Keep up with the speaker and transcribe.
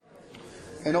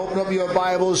And open up your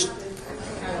Bibles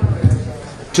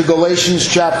to Galatians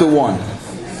chapter 1.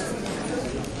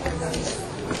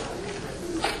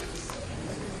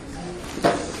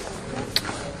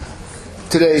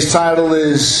 Today's title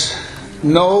is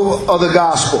No Other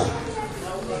Gospel.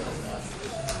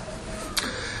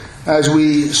 As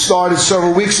we started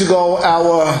several weeks ago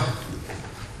our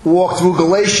walk through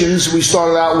Galatians, we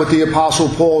started out with the Apostle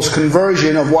Paul's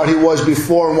conversion of what he was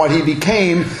before and what he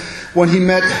became when he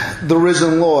met the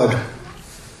risen Lord.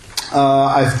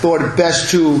 I thought it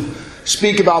best to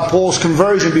speak about Paul's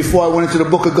conversion before I went into the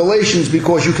book of Galatians,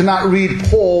 because you cannot read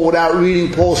Paul without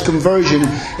reading Paul's conversion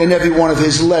in every one of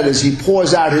his letters. He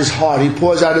pours out his heart. He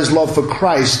pours out his love for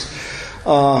Christ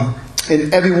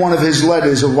in every one of his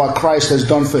letters of what Christ has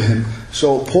done for him.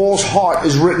 So Paul's heart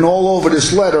is written all over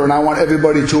this letter, and I want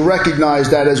everybody to recognize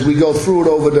that as we go through it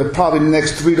over probably the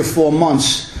next 3 to 4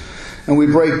 months. And we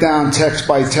break down text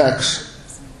by text.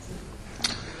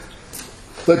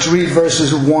 Let's read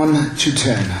verses 1 to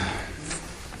 10.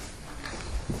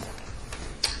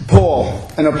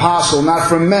 Paul, an apostle, not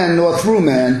from men nor through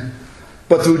man,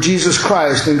 but through Jesus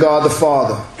Christ and God the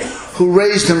Father, who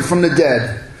raised him from the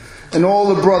dead, and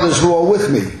all the brothers who are with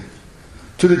me,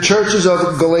 to the churches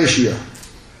of Galatia.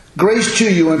 Grace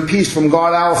to you and peace from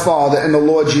God our Father and the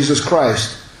Lord Jesus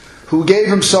Christ, who gave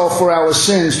himself for our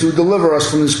sins to deliver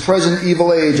us from this present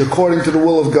evil age according to the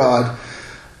will of God,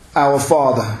 our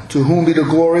Father, to whom be the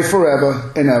glory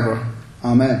forever and ever.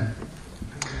 Amen.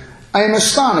 I am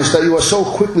astonished that you are so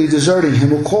quickly deserting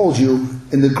him who called you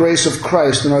in the grace of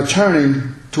Christ and are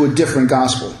turning to a different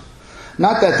gospel.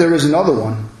 Not that there is another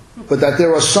one, but that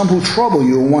there are some who trouble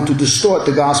you and want to distort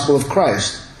the gospel of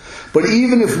Christ. But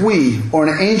even if we, or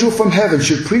an angel from heaven,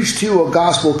 should preach to you a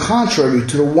gospel contrary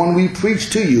to the one we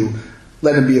preach to you,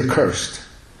 let him be accursed.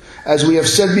 As we have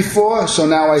said before, so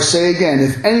now I say again,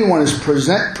 if anyone is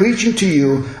preaching to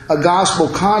you a gospel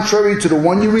contrary to the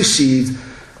one you received,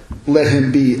 let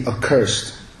him be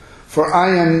accursed. For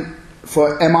am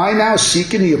I now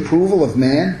seeking the approval of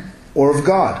man or of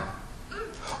God?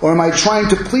 Or am I trying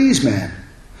to please man?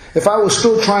 If I was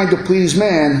still trying to please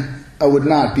man, I would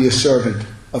not be a servant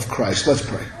of Christ. Let's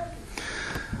pray.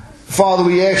 Father,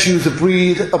 we ask you to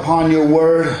breathe upon your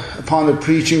word, upon the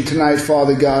preaching tonight,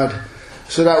 Father God,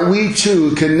 so that we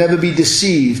too can never be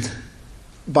deceived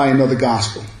by another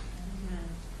gospel.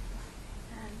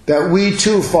 That we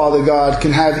too, Father God,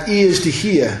 can have ears to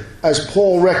hear, as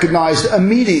Paul recognized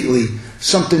immediately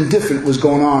something different was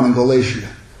going on in Galatia.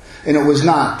 And it was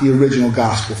not the original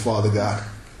gospel, Father God.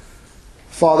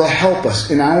 Father, help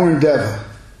us in our endeavor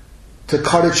to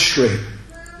cut it straight,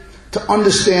 to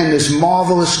understand this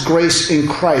marvelous grace in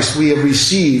Christ we have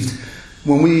received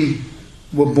when we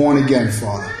were born again,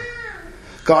 Father.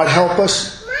 God, help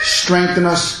us, strengthen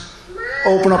us,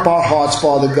 open up our hearts,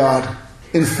 Father God,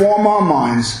 inform our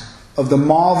minds of the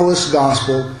marvelous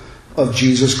gospel of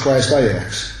Jesus Christ, I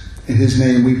ask. In his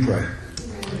name we pray.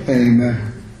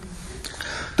 Amen.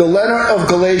 The letter of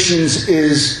Galatians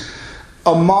is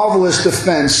a marvelous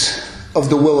defense of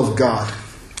the will of God.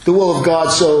 The will of God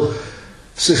so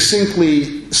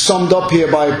succinctly summed up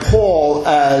here by Paul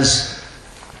as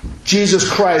Jesus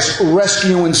Christ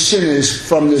rescuing sinners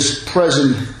from this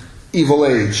present evil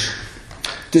age.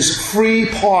 This free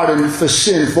pardon for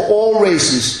sin for all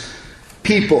races,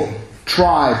 people,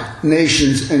 tribe,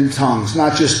 nations, and tongues,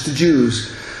 not just the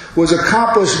Jews, was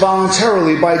accomplished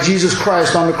voluntarily by Jesus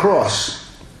Christ on the cross.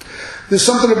 There's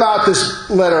something about this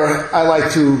letter I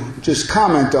like to just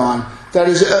comment on that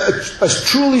is a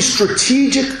truly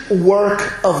strategic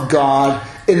work of God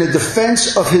in the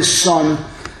defense of his Son,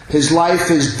 his life,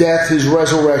 his death, his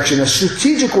resurrection, a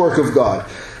strategic work of God.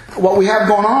 What we have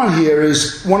going on here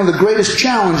is one of the greatest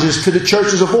challenges to the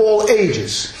churches of all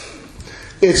ages.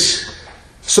 It's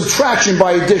subtraction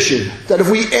by addition. That if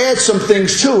we add some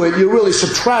things to it, you're really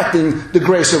subtracting the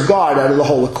grace of God out of the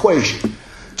whole equation.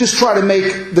 Just try to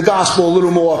make the gospel a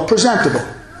little more presentable.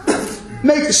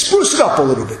 Spruce it up a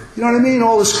little bit. You know what I mean?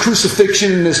 All this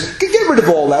crucifixion and this. Get rid of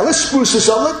all that. Let's spruce this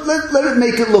up. Let it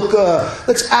make it look,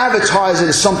 let's advertise it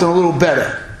as something a little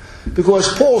better.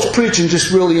 Because Paul's preaching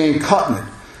just really ain't cutting it.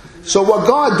 So what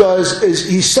God does is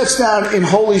he sets down in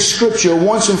Holy Scripture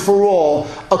once and for all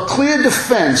a clear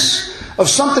defense of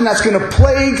something that's going to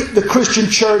plague the Christian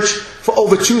church for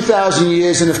over 2,000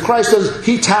 years. And if Christ does,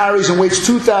 he tarries and waits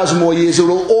 2,000 more years, it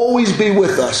will always be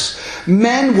with us.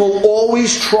 Men will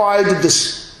always try to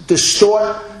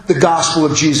distort the gospel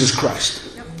of Jesus Christ.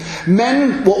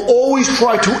 Men will always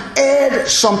try to add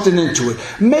something into it.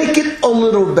 Make it a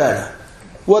little better.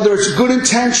 Whether it's good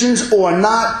intentions or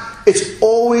not, it's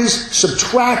always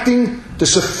subtracting the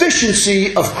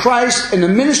sufficiency of Christ and the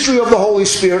ministry of the Holy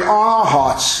Spirit on our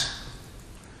hearts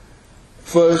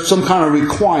for some kind of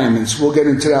requirements. We'll get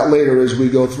into that later as we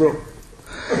go through.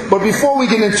 But before we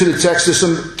get into the text, there's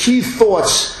some key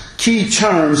thoughts, key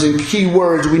terms, and key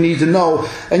words we need to know.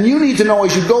 And you need to know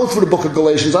as you go through the book of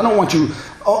Galatians. I don't want you,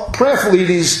 prayerfully,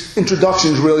 these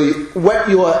introductions really whet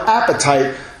your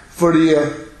appetite for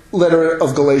the letter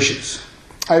of Galatians.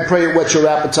 I pray it whets your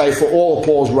appetite for all of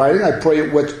Paul's writing. I pray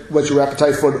it whets your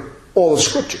appetite for all of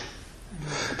Scripture.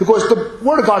 Because the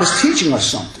Word of God is teaching us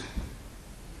something.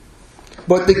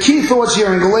 But the key thoughts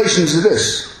here in Galatians are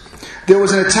this. There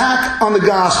was an attack on the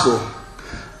gospel.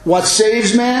 What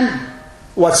saves man,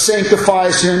 what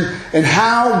sanctifies him, and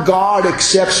how God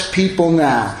accepts people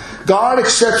now. God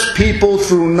accepts people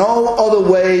through no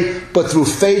other way but through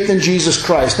faith in Jesus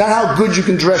Christ. Not how good you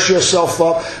can dress yourself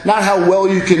up, not how well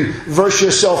you can verse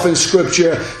yourself in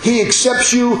Scripture. He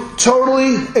accepts you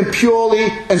totally and purely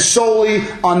and solely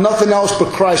on nothing else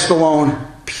but Christ alone.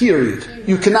 Period.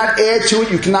 You cannot add to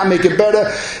it. You cannot make it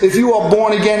better. If you are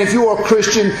born again, if you are a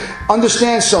Christian,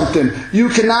 understand something. You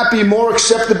cannot be more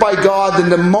accepted by God than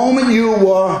the moment you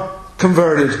were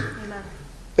converted. Amen.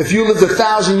 If you lived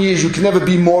 1,000 years, you can never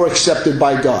be more accepted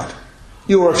by God.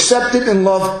 You are accepted and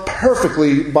loved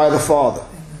perfectly by the Father.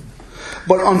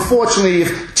 But unfortunately,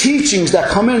 if teachings that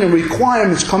come in and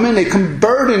requirements come in, they can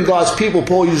burden God's people.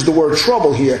 Paul used the word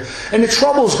trouble here. And it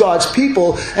troubles God's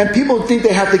people. And people think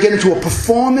they have to get into a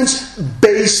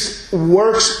performance-based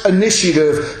works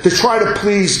initiative to try to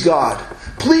please God.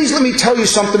 Please let me tell you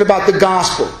something about the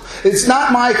gospel. It's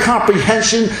not my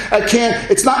comprehension.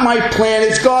 It's not my plan.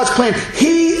 It's God's plan.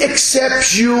 He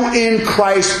accepts you in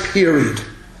Christ, period.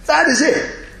 That is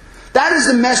it. That is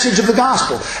the message of the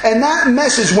gospel. And that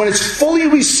message, when it's fully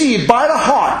received by the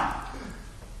heart,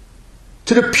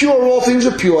 to the pure all things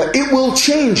are pure, it will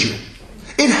change you.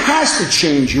 It has to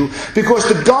change you because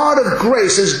the God of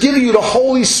grace has given you the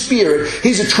Holy Spirit.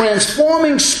 He's a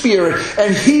transforming Spirit,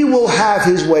 and He will have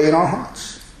His way in our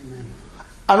hearts.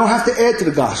 I don't have to add to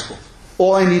the gospel.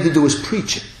 All I need to do is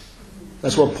preach it.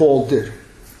 That's what Paul did.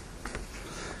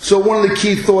 So one of the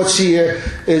key thoughts here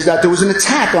is that there was an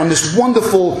attack on this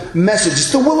wonderful message.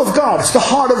 It's the will of God. It's the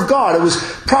heart of God. It was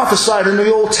prophesied in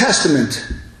the Old Testament.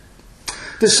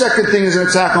 The second thing is an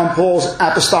attack on Paul's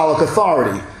apostolic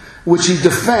authority, which he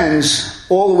defends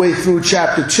all the way through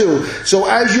chapter 2. So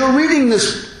as you're reading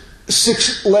this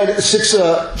six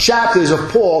chapters of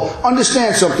Paul,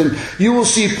 understand something. You will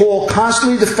see Paul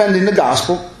constantly defending the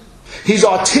gospel. He's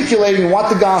articulating what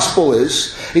the gospel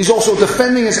is. He's also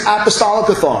defending his apostolic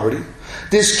authority.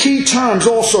 There's key terms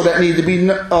also that need to be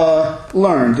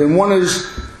learned. And one is,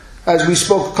 as we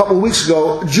spoke a couple of weeks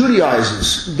ago,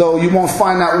 Judaizers. Though you won't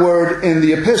find that word in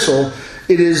the epistle,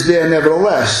 it is there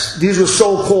nevertheless. These were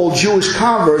so-called Jewish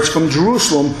converts from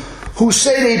Jerusalem who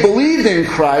say they believed in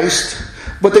Christ,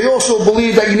 but they also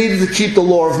believed that you needed to keep the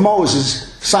law of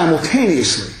Moses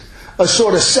simultaneously. A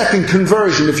sort of second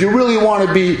conversion. If you really want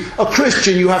to be a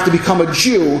Christian, you have to become a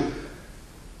Jew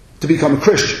to become a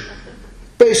Christian.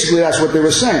 Basically, that's what they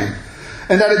were saying.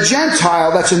 And that a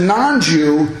Gentile, that's a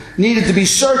non-Jew, needed to be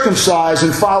circumcised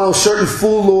and follow certain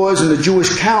food laws in the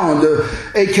Jewish calendar,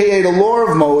 aka the law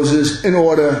of Moses, in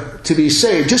order to be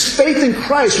saved. Just faith in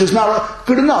Christ was not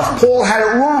good enough. Paul had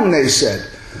it wrong, they said.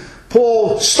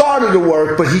 Paul started the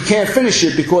work, but he can't finish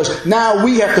it because now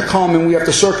we have to come and we have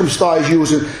to circumcise you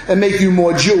and make you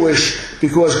more Jewish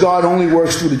because God only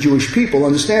works through the Jewish people.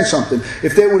 Understand something.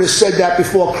 If they would have said that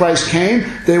before Christ came,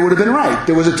 they would have been right.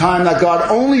 There was a time that God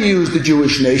only used the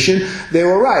Jewish nation. They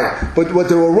were right. But what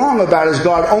they were wrong about is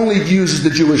God only uses the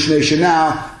Jewish nation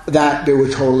now. That they were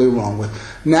totally wrong with.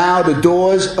 Now the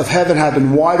doors of heaven have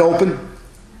been wide open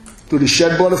through the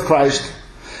shed blood of Christ.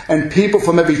 And people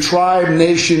from every tribe,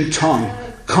 nation, tongue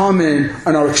come in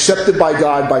and are accepted by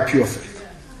God by pure faith.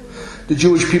 The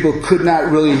Jewish people could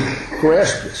not really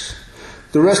grasp this.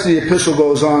 The rest of the epistle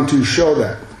goes on to show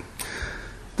that.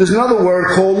 There's another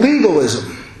word called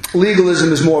legalism.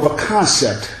 Legalism is more of a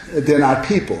concept. They're not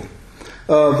people.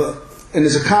 And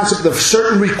there's a concept of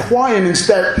certain requirements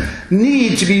that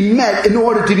need to be met in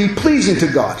order to be pleasing to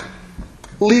God.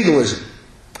 Legalism.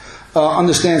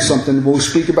 Understand something. We'll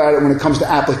speak about it when it comes to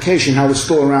application, how it's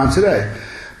still around today.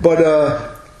 But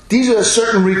these are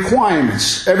certain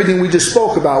requirements. Everything we just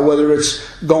spoke about, whether it's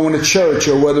going to church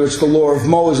or whether it's the law of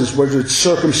Moses, whether it's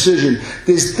circumcision.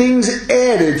 There's things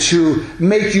added to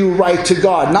make you right to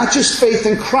God. Not just faith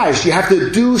in Christ. You have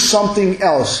to do something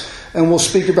else. And we'll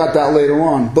speak about that later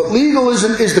on. But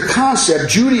legalism is the concept.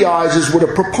 Judaizers were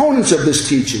the proponents of this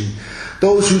teaching.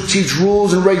 Those who teach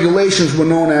rules and regulations were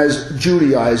known as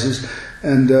Judaizers,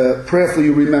 and prayerfully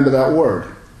you remember that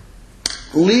word.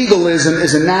 Legalism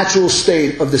is a natural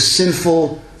state of the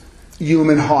sinful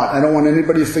human heart. I don't want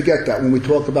anybody to forget that when we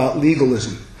talk about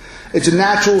legalism. It's a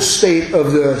natural state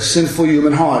of the sinful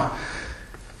human heart.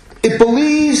 It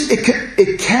believes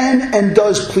it can and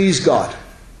does please God.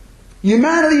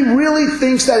 Humanity really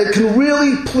thinks that it can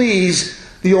really please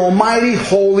the almighty,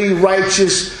 holy,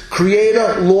 righteous,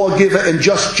 creator, lawgiver, and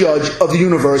just judge of the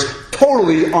universe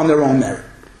totally on their own merit.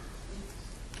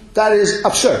 That is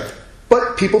absurd.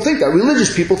 But people think that.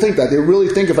 Religious people think that. They really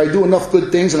think if I do enough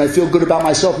good things and I feel good about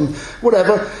myself and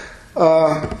whatever,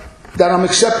 that I'm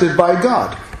accepted by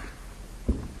God.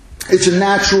 It's a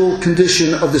natural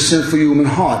condition of the sinful human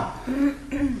heart.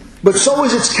 But so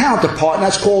is its counterpart, and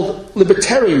that's called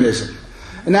libertarianism.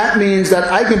 And that means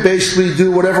that I can basically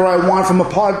do whatever I want from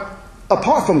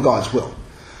apart from God's will.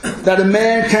 That a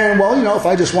man can, if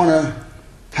I just want to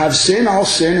have sin, I'll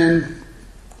sin, and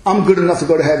I'm good enough to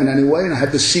go to heaven anyway, and I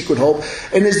have this secret hope.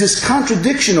 And there's this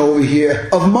contradiction over here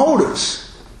of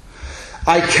motives.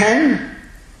 I can,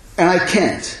 and I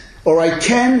can't. Or I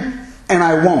can, and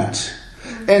I won't.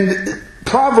 And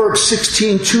Proverbs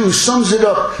 16:2 sums it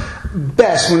up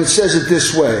best when it says it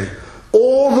this way.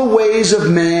 All the ways of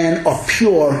man are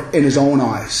pure in his own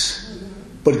eyes,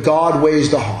 but God weighs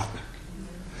the heart.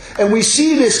 And we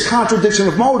see this contradiction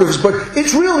of motives, but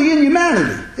it's really in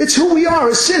humanity. It's who we are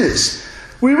as sinners.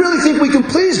 We really think we can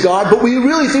please God, but we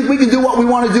really think we can do what we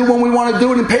want to do when we want to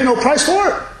do it and pay no price for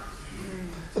it.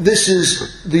 This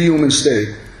is the human state.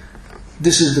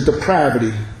 This is the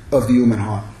depravity of the human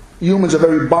heart. Humans are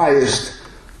very biased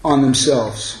on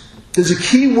themselves. There's a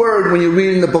key word when you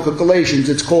read in the book of Galatians.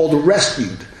 It's called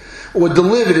rescued, or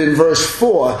delivered in verse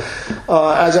 4.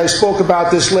 As I spoke about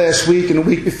this last week and the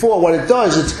week before, what it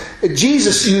does,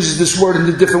 Jesus uses this word in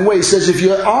a different way. He says, if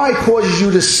your eye causes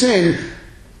you to sin,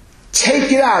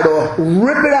 take it out or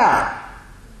rip it out.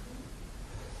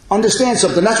 Understand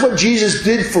something. That's what Jesus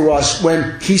did for us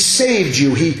when He saved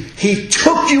you. He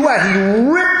took you out. He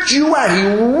ripped you out.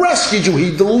 He rescued you.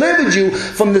 He delivered you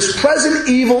from this present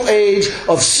evil age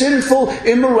of sinful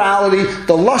immorality,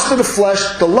 the lust of the flesh,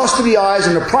 the lust of the eyes,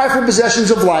 and the prideful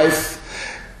possessions of life.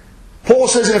 Paul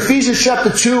says in Ephesians chapter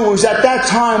 2, it was at that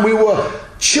time we were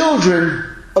children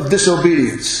of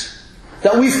disobedience,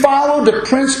 that we followed the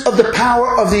prince of the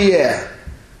power of the air.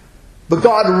 But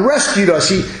God rescued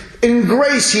us. In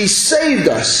grace, He saved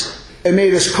us and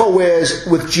made us co-heirs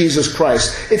with Jesus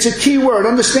Christ. It's a key word.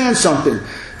 Understand something.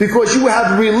 Because you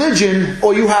have religion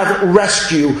or you have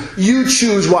rescue. You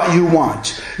choose what you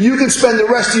want. You can spend the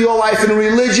rest of your life in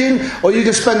religion, or you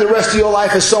can spend the rest of your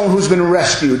life as someone who's been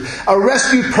rescued. A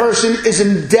rescued person is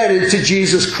indebted to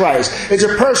Jesus Christ. It's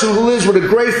a person who lives with a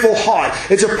grateful heart.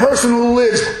 It's a person who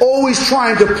lives always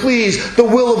trying to please the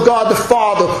will of God the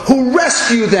Father, who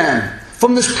rescued them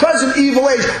from this present evil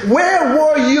age. Where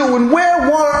were you and where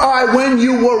were I when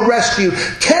you were rescued?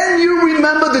 Can you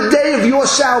remember the day of your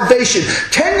salvation?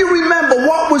 Can you remember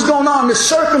what was going on, the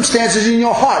circumstances in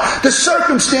your heart, the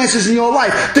circumstances in your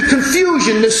life, the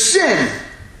confusion, the sin?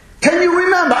 Can you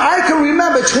remember? I can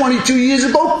remember 22 years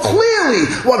ago clearly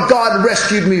what God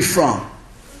rescued me from.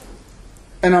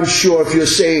 And I'm sure if you're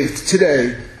saved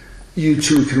today, you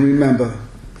too can remember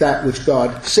that which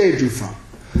God saved you from.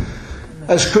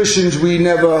 As Christians, we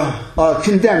never are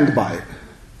condemned by it,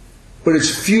 but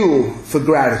it's fuel for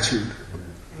gratitude.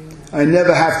 I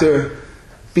never have to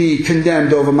be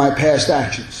condemned over my past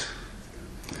actions.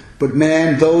 But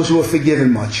man, those who are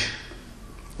forgiven much,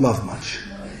 love much.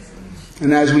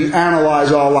 And as we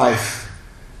analyze our life,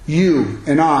 you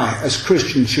and I, as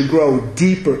Christians, should grow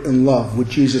deeper in love with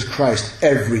Jesus Christ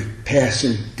every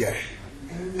passing day.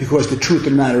 Because the truth of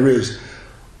the matter is,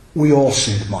 we all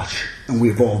sinned much, and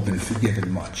we've all been forgiven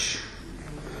much.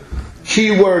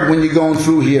 Key word when you're going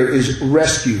through here is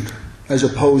rescued, as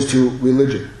opposed to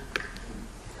religion.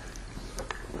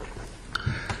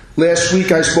 Last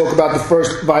week I spoke about the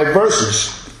first 5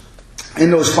 verses.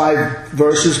 In those 5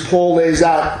 verses, Paul lays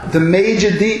out the major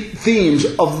themes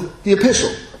of the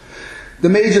epistle. The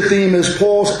major theme is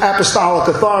Paul's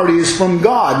apostolic authority is from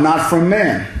God, not from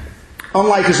man.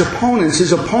 Unlike his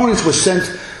opponents were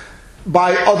sent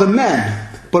by other men.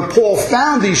 But Paul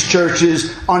found these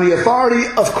churches on the authority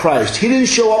of Christ. He didn't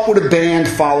show up with a band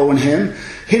following him.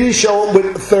 He didn't show up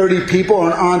with 30 people or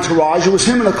an entourage. It was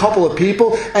him and a couple of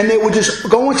people, and they would just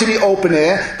go into the open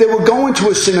air. They would go into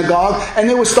a synagogue, and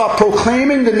they would start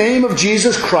proclaiming the name of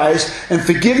Jesus Christ and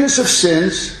forgiveness of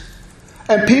sins,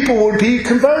 and people would be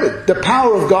converted. The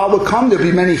power of God would come. There would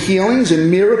be many healings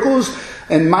and miracles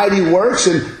and mighty works,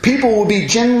 and people will be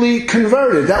genuinely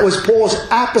converted. That was Paul's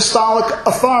apostolic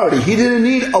authority. He didn't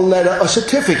need a letter, a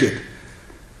certificate.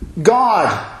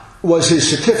 God was his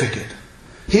certificate.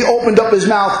 He opened up his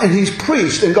mouth and he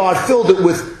preached, and God filled it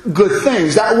with good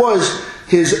things. That was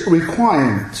his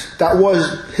requirement. That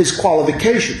was his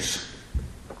qualifications.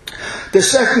 The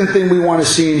second thing we want to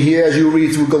see in here as you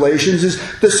read through Galatians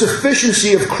is the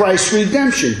sufficiency of Christ's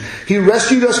redemption. He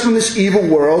rescued us from this evil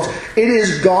world. It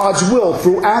is God's will.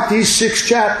 Throughout these 6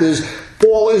 chapters,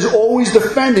 Paul is always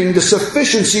defending the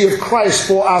sufficiency of Christ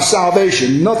for our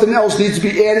salvation. Nothing else needs to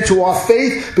be added to our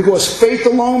faith, because faith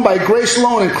alone, by grace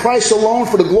alone, and Christ alone,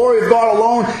 for the glory of God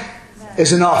alone,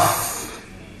 is enough.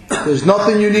 There's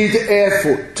nothing you need to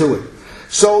add to it.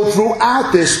 So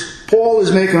throughout this, Paul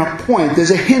is making a point.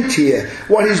 There's a hint here.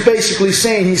 What he's basically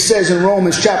saying, he says in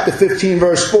Romans chapter 15,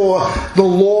 verse 4, the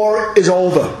law is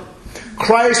over.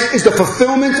 Christ is the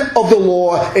fulfillment of the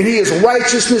law, and he is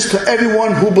righteousness to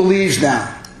everyone who believes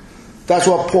now. That's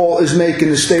what Paul is making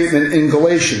the statement in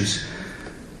Galatians.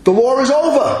 The law is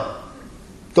over.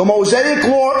 The Mosaic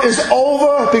law is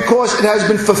over because it has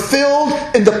been fulfilled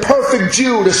in the perfect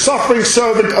Jew, the suffering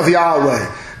servant of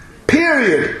Yahweh.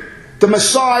 Period. The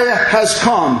Messiah has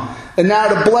come. And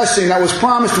now the blessing that was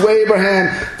promised to Abraham,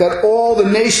 that all the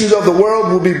nations of the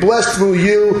world will be blessed through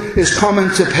you, is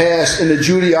coming to pass. And the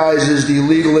Judaizers, the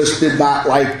legalists, did not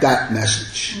like that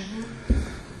message.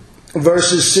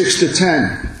 Verses 6 to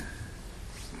 10.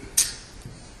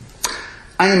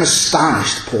 I am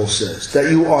astonished, Paul says,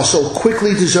 that you are so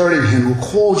quickly deserting him who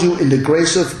called you in the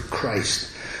grace of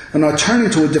Christ and are turning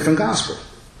to a different gospel.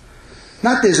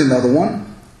 Not there's another one,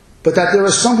 but that there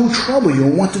are some who trouble you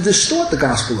and want to distort the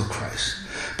gospel of Christ.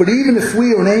 But even if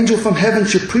we or an angel from heaven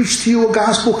should preach to you a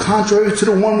gospel contrary to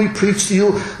the one we preach to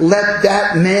you, let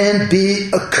that man be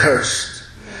accursed.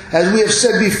 As we have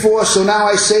said before, so now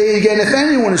I say it again, if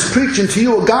anyone is preaching to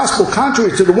you a gospel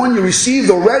contrary to the one you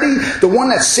received already, the one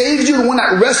that saved you, the one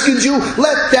that rescued you,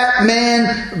 let that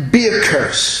man be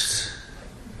accursed.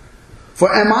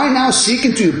 For am I now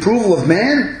seeking the approval of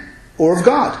man or of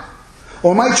God?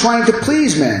 Or am I trying to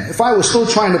please man? If I was still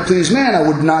trying to please man, I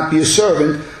would not be a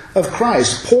servant of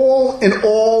Christ. Paul, in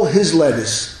all his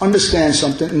letters, understand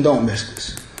something and don't miss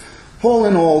this. Paul,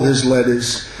 in all his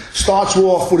letters, starts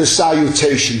off with a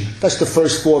salutation. That's the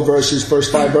first 4 verses,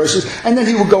 first 5 verses. And then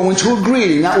he will go into a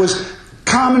greeting. That was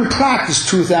common practice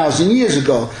 2,000 years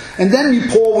ago. And then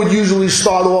Paul would usually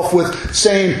start off with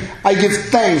saying, I give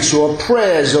thanks, or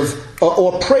prayers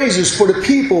or praises for the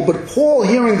people. But Paul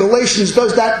here in Galatians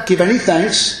does not give any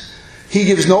thanks. He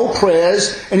gives no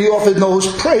prayers, and he offers no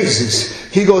praises.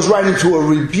 He goes right into a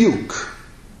rebuke.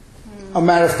 A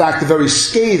matter of fact, a very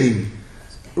scathing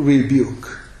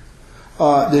rebuke.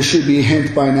 There should be a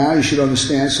hint by now. You should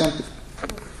understand something.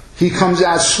 He comes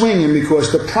out swinging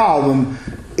because the problem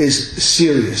is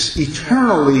serious,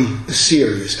 eternally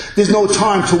serious. There's no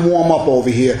time to warm up over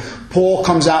here. Paul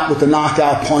comes out with the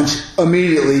knockout punch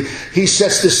immediately. He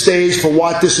sets the stage for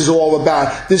what this is all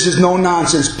about. This is no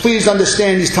nonsense. Please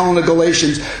understand, he's telling the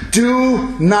Galatians,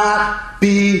 do not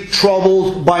be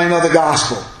troubled by another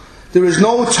gospel. There is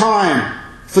no time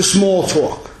for small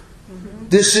talk.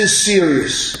 This is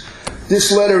serious.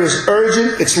 This letter is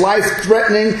urgent, it's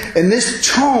life-threatening, and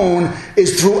this tone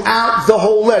is throughout the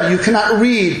whole letter. You cannot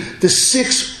read the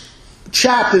 6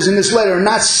 chapters in this letter and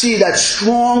not see that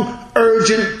strong,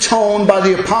 urgent tone by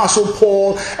the Apostle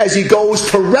Paul as he goes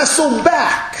to wrestle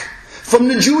back from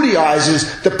the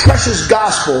Judaizers the precious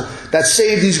gospel that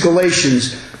saved these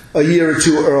Galatians a year or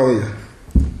 2 earlier.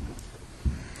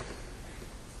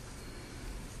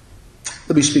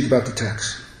 Let me speak about the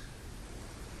text.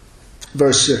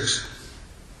 Verse 6.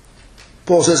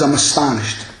 Paul says, I'm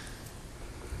astonished.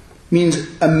 Means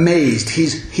amazed.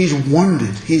 He's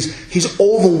wondered. He's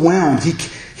overwhelmed.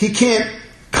 He can't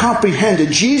comprehend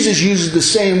it. Jesus uses the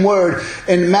same word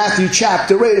in Matthew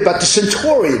chapter 8 about the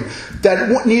centurion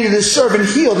that needed his servant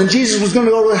healed. And Jesus was going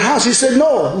to go to the house. He said,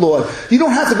 no, Lord, you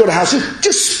don't have to go to the house.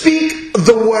 Just speak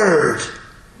the word,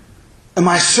 and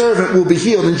my servant will be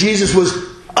healed. And Jesus was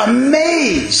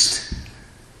amazed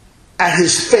at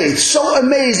his faith. So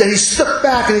amazed that he stepped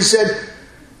back and he said,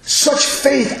 such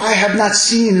faith I have not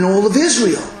seen in all of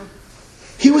Israel.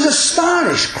 He was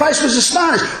astonished. Christ was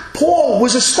astonished. Paul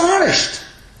was astonished.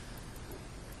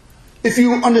 If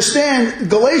you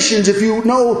understand Galatians, if you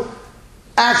know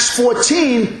Acts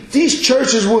 14, these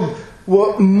churches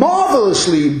were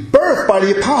marvelously birthed by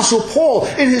the Apostle Paul.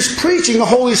 In his preaching, the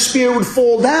Holy Spirit would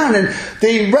fall down, and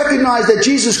they recognized that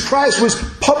Jesus Christ was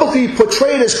publicly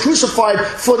portrayed as crucified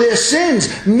for their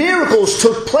sins. Miracles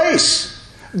took place.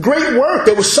 Great work.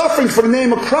 They were suffering for the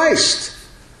name of Christ.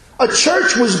 A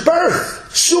church was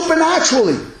birthed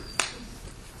supernaturally.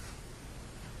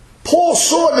 Paul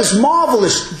saw this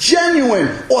marvelous, genuine,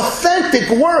 authentic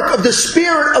work of the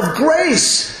Spirit of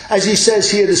grace as he says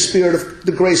here, the Spirit of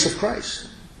the grace of Christ.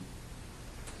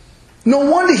 No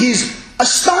wonder he's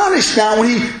astonished now when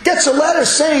he gets a letter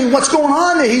saying what's going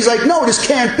on there. He's like, no, this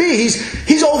can't be.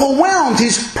 He's overwhelmed.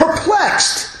 He's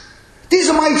perplexed. These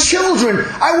are my children.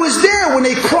 I was there when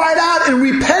they cried out in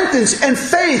repentance and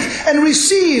faith and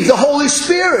received the Holy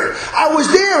Spirit. I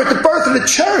was there at the birth of the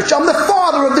church. I'm the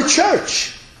father of the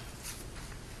church.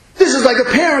 This is like a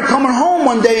parent coming home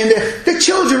one day and their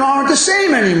children aren't the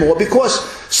same anymore because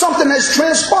something has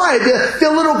transpired.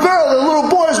 Their little girl, their little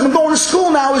boy has been going to school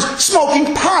now, is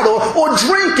smoking pot or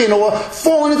drinking or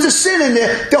falling into sin, and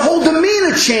their whole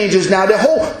demeanor changes now. Their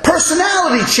whole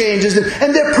personality changes,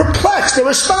 and they're perplexed, they're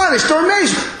astonished, they're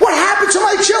amazed. What happened to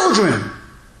my children?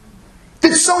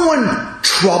 Did someone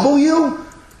trouble you?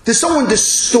 Did someone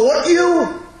distort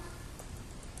you?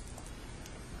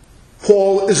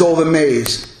 Paul is all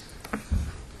amazed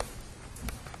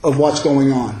of what's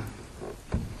going on.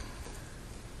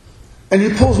 And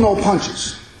he pulls no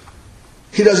punches.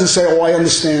 He doesn't say, oh, I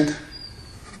understand.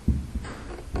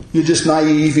 You're just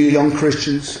naive, you're young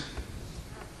Christians.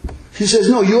 He says,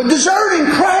 no, you're deserting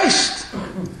Christ.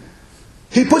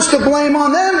 He puts the blame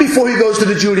on them before he goes to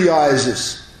the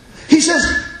Judaizers. He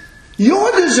says,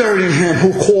 you're deserting him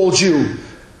who called you.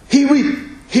 He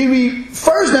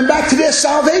refers them back to their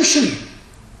salvation.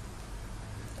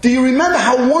 Do you remember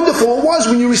how wonderful it was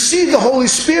when you received the Holy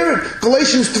Spirit?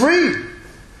 Galatians 3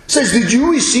 says, did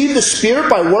you receive the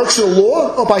Spirit by works of the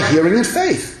law or by hearing and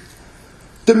faith?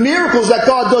 The miracles that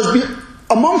God does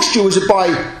amongst you, is it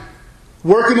by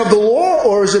working of the law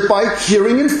or is it by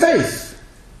hearing and faith?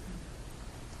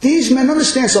 These men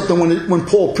understand something when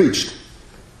Paul preached.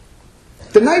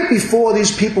 The night before,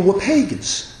 these people were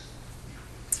pagans.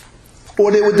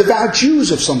 Or they were devout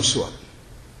Jews of some sort.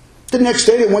 The next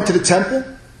day they went to the temple.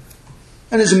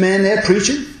 And there's a man there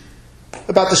preaching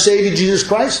about the Savior Jesus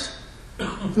Christ.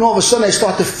 And all of a sudden they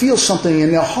start to feel something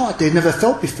in their heart they've never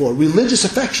felt before. Religious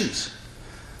affections.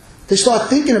 They start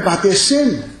thinking about their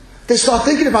sin. They start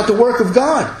thinking about the work of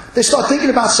God. They start thinking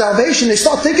about salvation. They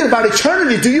start thinking about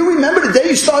eternity. Do you remember the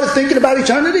day you started thinking about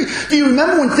eternity? Do you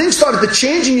remember when things started to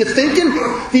change in your thinking?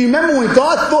 Do you remember when you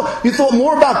thought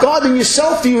more about God than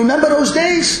yourself? Do you remember those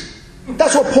days?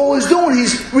 That's what Paul is doing.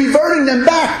 He's reverting them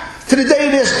back to the day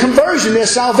of their conversion, their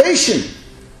salvation.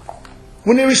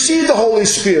 When they received the Holy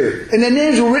Spirit and their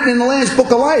names were written in the Lamb's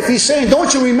Book of Life. He's saying,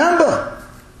 don't you remember?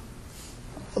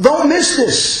 Don't miss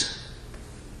this.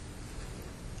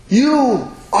 You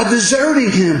are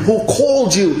deserting him who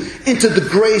called you into the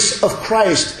grace of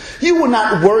Christ. You were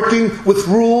not working with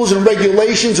rules and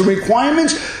regulations and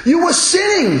requirements. You were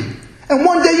sinning. And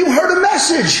one day you heard a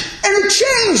message and it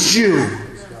changed you.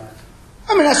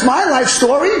 I mean, that's my life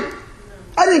story.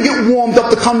 I didn't get warmed up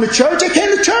to come to church. I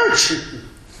came to church.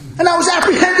 And I was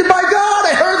apprehended by God.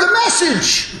 I heard the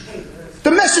message.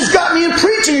 The message got me in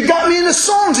preaching. It got me in the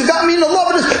songs. It got me in the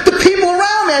love of the people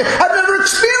around me. I've never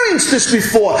experienced this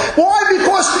before. Why?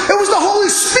 Because it was the Holy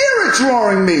Spirit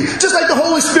drawing me. Just like the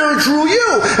Holy Spirit drew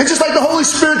you. And just like the Holy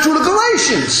Spirit drew the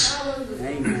Galatians.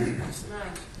 Amen.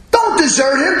 Don't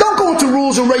desert him. Don't go into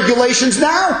rules and regulations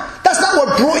now. That's not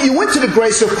what brought you into the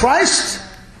grace of Christ.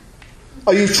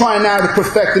 Are you trying now to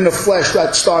perfect in the flesh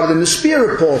that started in the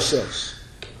Spirit, Paul says.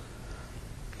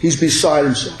 He's beside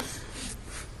himself.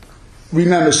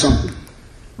 Remember something.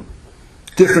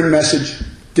 Different message,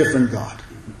 different God.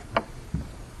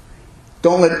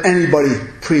 Don't let anybody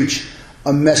preach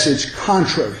a message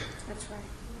contrary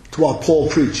to what Paul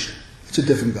preached. It's a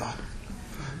different God.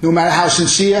 No matter how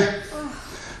sincere,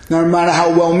 no matter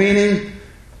how well-meaning,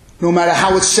 no matter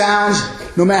how it sounds,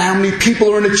 no matter how many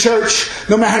people are in the church,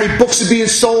 no matter how many books are being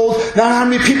sold, no matter how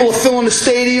many people are filling the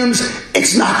stadiums,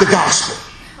 it's not the gospel.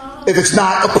 If it's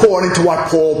not according to what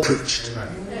Paul preached.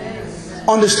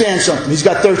 Understand something. He's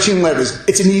got 13 letters.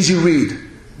 It's an easy read.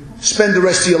 Spend the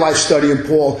rest of your life studying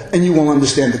Paul and you will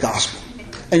understand the gospel.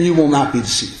 And you will not be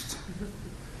deceived.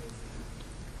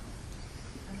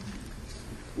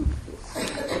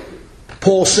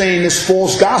 Paul's saying this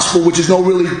false gospel, which is no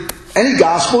really any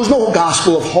gospel, is no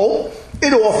gospel of hope.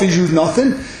 It offers you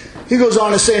nothing. He goes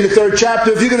on to say in the 3rd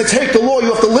chapter, if you're going to take the law,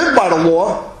 you have to live by the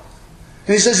law.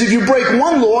 And he says, if you break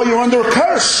one law, you're under a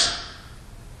curse.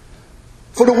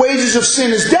 For the wages of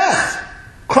sin is death.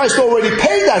 Christ already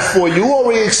paid that for you. You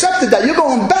already accepted that. You're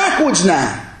going backwards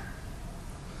now.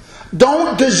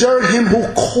 Don't desert him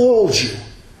who called you.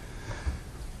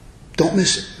 Don't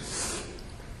miss it.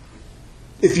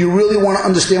 If you really want to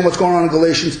understand what's going on in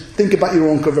Galatians, think about your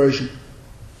own conversion.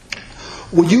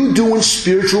 Were you doing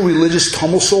spiritual religious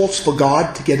tumble salts for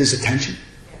God to get his attention?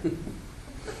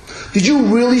 Did you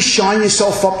really shine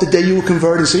yourself up the day you were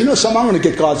converted and say, you know something, I'm going to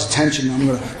get God's attention. I'm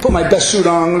going to put my best suit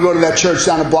on. I'm going to go to that church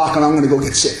down the block and I'm going to go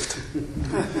get saved.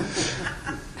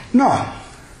 No.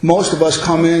 Most of us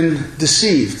come in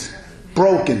deceived,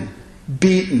 broken,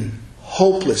 beaten,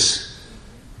 hopeless.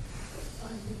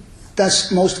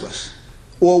 That's most of us.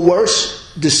 Or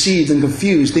worse, deceived and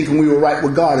confused, thinking we were right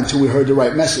with God until we heard the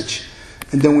right message.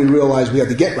 And then we realized we had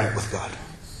to get right with God.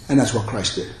 And that's what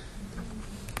Christ did.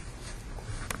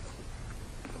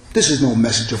 This is no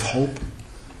message of hope.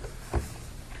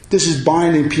 This is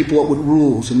binding people up with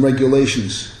rules and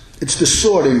regulations. It's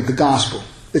distorting the gospel.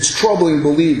 It's troubling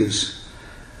believers.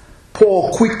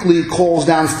 Paul quickly calls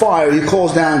down fire. He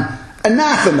calls down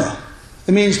anathema.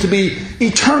 It means to be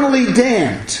eternally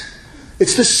damned.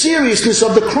 It's the seriousness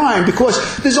of the crime,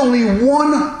 because there's only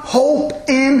one hope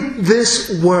in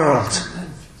this world.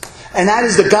 And that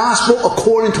is the gospel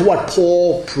according to what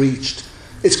Paul preached.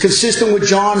 It's consistent with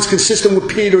John, it's consistent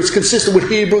with Peter, it's consistent with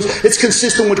Hebrews, it's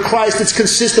consistent with Christ, it's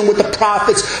consistent with the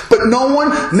prophets. But no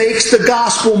one makes the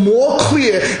gospel more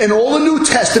clear in all the New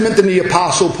Testament than the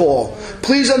Apostle Paul.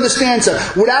 Please understand, sir,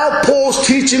 without Paul's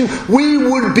teaching, we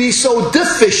would be so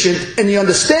deficient in the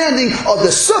understanding of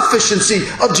the sufficiency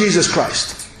of Jesus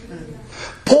Christ.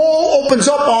 Paul opens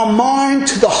up our mind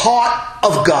to the heart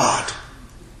of God.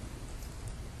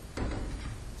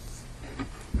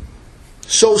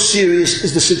 So serious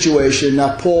is the situation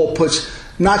that Paul puts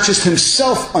not just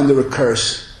himself under a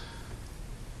curse,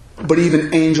 but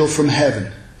even angels from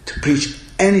heaven to preach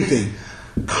anything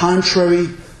contrary,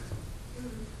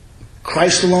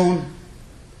 Christ alone,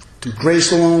 through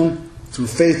grace alone, through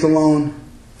faith alone,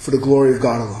 for the glory of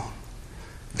God alone.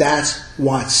 That's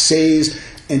what saves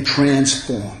and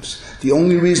transforms. The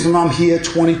only reason I'm here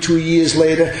 22 years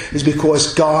later is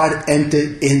because God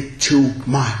entered into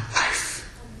my life.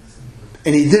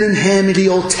 And He didn't hand me the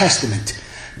Old Testament.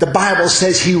 The Bible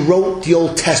says He wrote the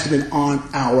Old Testament on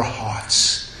our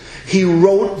hearts. He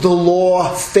wrote the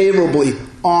law favorably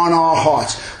on our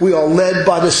hearts. We are led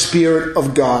by the Spirit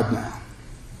of God now.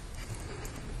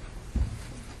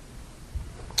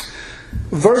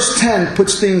 Verse 10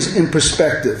 puts things in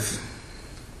perspective.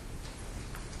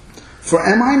 For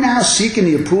am I now seeking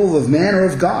the approval of man or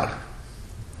of God?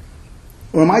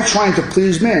 Or am I trying to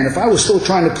please man? If I was still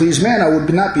trying to please man, I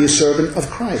would not be a servant of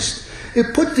Christ.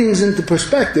 It put things into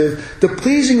perspective. The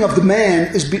pleasing of the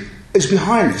man is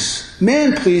behind us.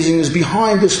 Man-pleasing is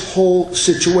behind this whole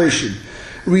situation.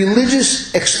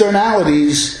 Religious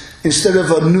externalities instead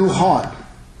of a new heart.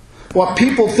 What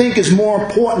people think is more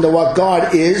important than what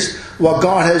God is, what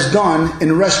God has done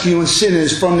in rescuing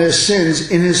sinners from their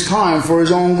sins in His time for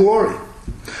His own glory.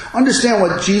 Understand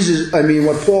what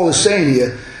Paul is saying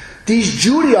here. These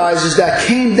Judaizers that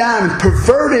came down and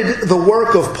perverted the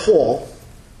work of Paul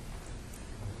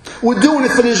were doing it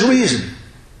for this reason.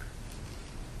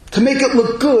 To make it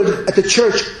look good at the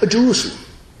church of Jerusalem.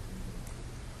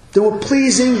 They were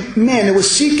pleasing men. They were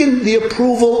seeking the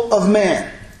approval of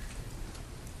man.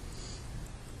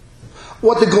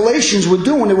 What the Galatians were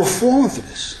doing, they were falling for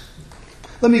this.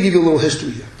 Let me give you a little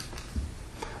history here.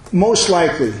 Most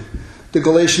likely, the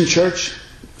Galatian church,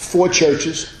 4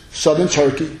 churches, southern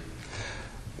Turkey.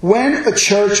 When a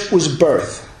church was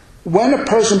birthed, when a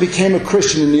person became a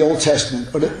Christian in the Old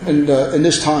Testament, or in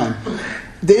this time,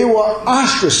 they were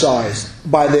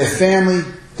ostracized by their family,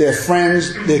 their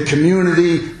friends, their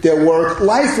community, their work.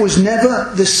 Life was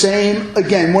never the same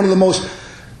again. One of the most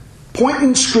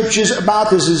poignant scriptures about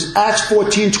this is Acts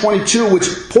 14:22, which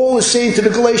Paul is saying to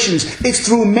the Galatians, it's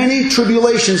through many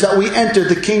tribulations that we enter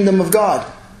the kingdom of God.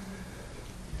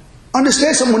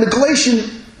 Understand something, when the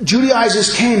Galatian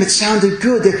Judaizers came, it sounded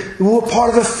good. They were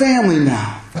part of a family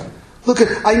now. Look,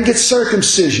 I can get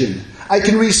circumcision. I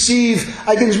can receive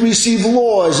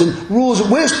laws and rules.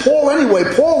 Where's Paul anyway?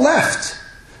 Paul left.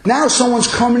 Now someone's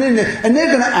coming in and they're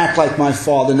going to act like my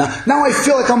father. Now I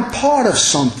feel like I'm part of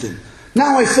something.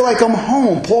 Now I feel like I'm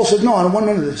home. Paul said, no, I don't want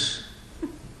none of this.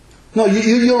 No,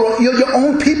 you're your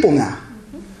own people now.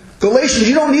 Galatians,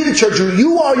 you don't need a church.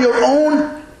 You are your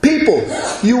own people.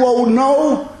 You owe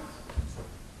no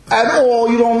at all.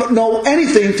 You don't know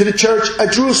anything to the church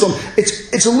at Jerusalem.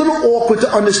 It's a little awkward to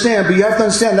understand, but you have to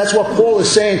understand that's what Paul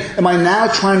is saying. Am I now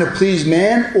trying to please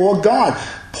man or God?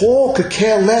 Paul could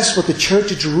care less what the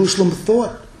church at Jerusalem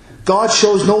thought. God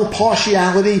shows no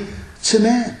partiality to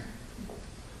man.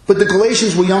 But the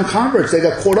Galatians were young converts. They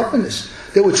got caught up in this.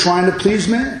 They were trying to please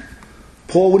man.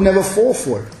 Paul would never fall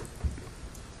for it.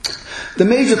 The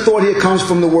major thought here comes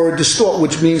from the word distort,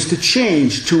 which means to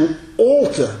change, to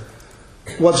alter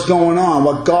what's going on,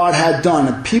 what God had done.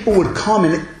 And people would come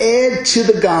and add to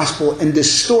the gospel and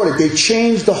distort it. They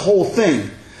changed the whole thing.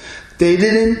 They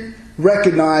didn't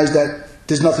recognize that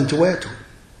there's nothing to add to it.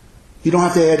 You don't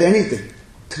have to add anything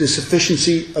to the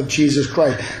sufficiency of Jesus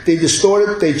Christ. They distort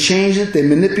it, they change it, they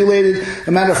manipulate it. As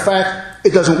a matter of fact,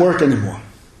 it doesn't work anymore.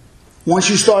 Once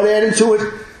you start adding to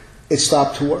it, it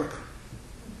stopped to work.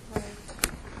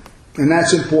 And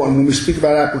that's important. When we speak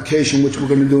about application, which we're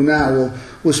going to do now,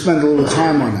 we'll spend a little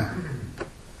time on that.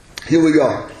 Here we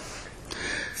go.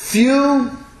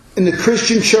 Few in the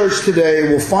Christian church today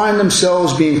will find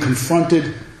themselves being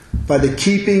confronted by the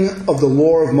keeping of the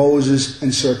law of Moses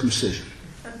and circumcision.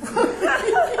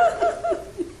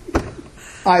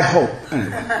 I hope,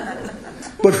 anyway.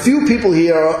 But few people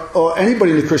here, or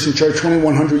anybody in the Christian church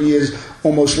 2,100 years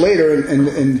almost later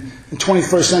in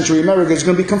 21st century America is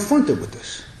going to be confronted with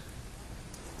this.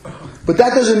 But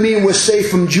that doesn't mean we're safe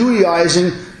from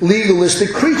Judaizing legalistic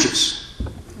creatures.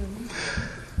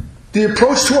 The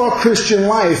approach to our Christian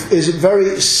life is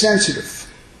very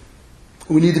sensitive.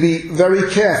 We need to be very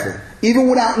careful. Even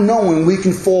without knowing, we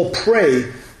can fall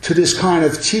prey to this kind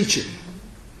of teaching.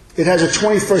 It has a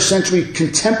 21st century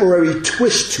contemporary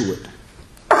twist to it.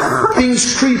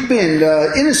 Things creep in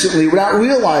innocently without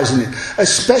realizing it,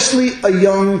 especially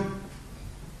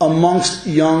amongst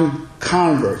young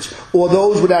converts or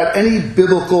those without any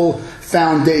biblical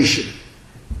foundation.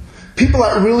 People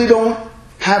that really don't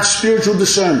have spiritual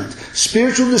discernment.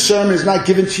 Spiritual discernment is not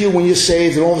given to you when you're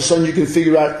saved and all of a sudden you can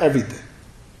figure out everything.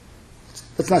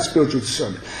 That's not spiritual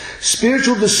discernment.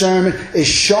 Spiritual discernment is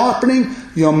sharpening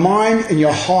your mind and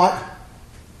your heart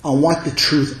on what the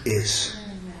truth is.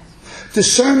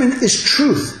 Discernment is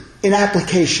truth in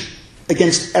application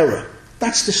against error.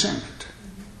 That's discernment.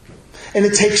 And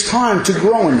it takes time to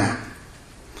grow in that.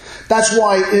 That's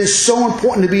why it is so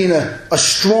important to be in a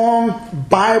strong,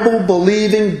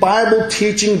 Bible-believing,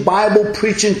 Bible-teaching,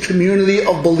 Bible-preaching community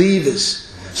of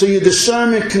believers. So your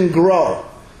discernment can grow.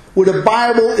 Where the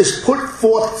Bible is put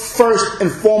forth first and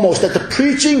foremost. That the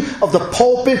preaching of the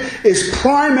pulpit is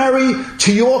primary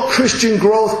to your Christian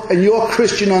growth and your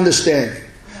Christian understanding.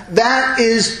 That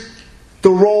is the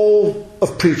role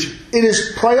of preaching. It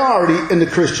is priority in the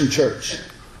Christian church.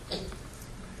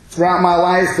 Throughout my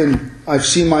life, and I've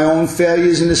seen my own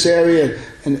failures in this area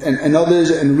and others,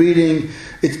 and reading,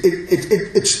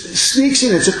 it sneaks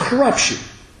in. It's a corruption.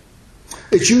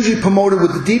 It's usually promoted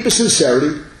with the deepest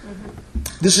sincerity.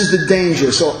 This is the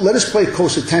danger. So let us pay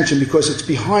close attention, because it's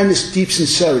behind this deep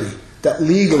sincerity that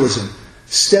legalism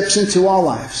steps into our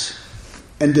lives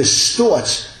and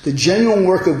distorts the genuine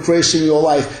work of grace in your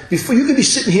life. Before you could be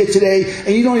sitting here today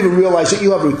and you don't even realize that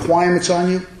you have requirements on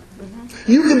you.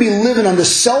 You can be living under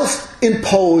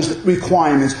self-imposed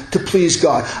requirements to please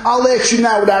God. I'll ask you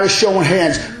now without a show of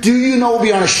hands, do you know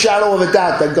beyond a shadow of a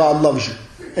doubt that God loves you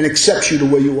and accepts you the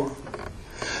way you are?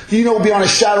 Do you know beyond a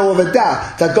shadow of a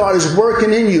doubt that God is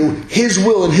working in you His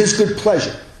will and His good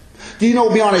pleasure? Do you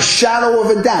know beyond a shadow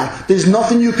of a doubt there's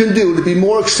nothing you can do to be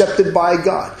more accepted by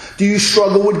God? Do you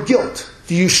struggle with guilt?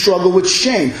 Do you struggle with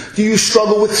shame? Do you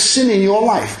struggle with sin in your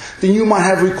life? Then you might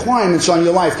have requirements on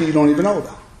your life that you don't even know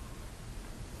about.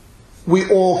 We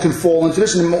all can fall into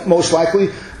this, and most likely,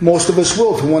 most of us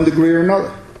will to one degree or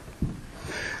another.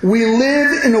 We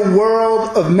live in a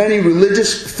world of many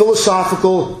religious,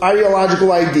 philosophical,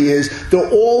 ideological ideas. They're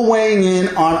all weighing in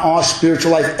on our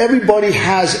spiritual life. Everybody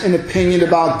has an opinion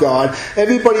about God.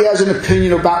 Everybody has an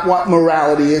opinion about what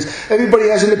morality is. Everybody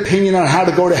has an opinion on how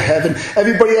to go to heaven.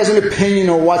 Everybody has an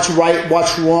opinion on what's right,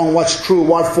 what's wrong, what's true,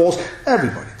 what's false.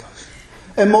 Everybody does.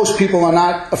 And most people are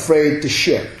not afraid to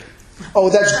share it. Oh,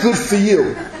 that's good for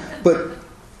you, but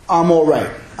I'm all right.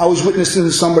 I was witnessing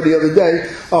to somebody the other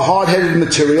day, a hard-headed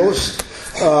materialist,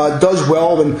 does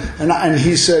well, and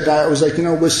he said, I was like,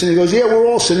 we're sinners. He goes, yeah, we're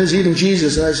all sinners, even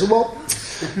Jesus. And I said, well,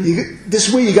 this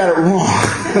is where you got it wrong.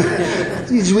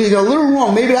 This is where you got a little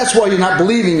wrong. Maybe that's why you're not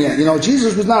believing yet.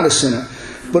 Jesus was not a sinner.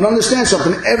 But understand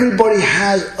something, everybody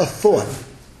has a thought.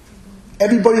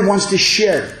 Everybody wants to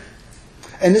share it.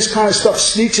 And this kind of stuff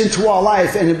sneaks into our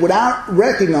life, and without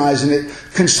recognizing it,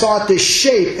 can start to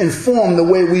shape and form the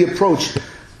way we approach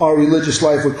our religious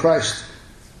life with Christ.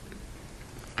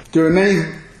 There are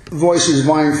many voices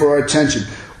vying for our attention.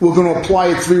 We're going to apply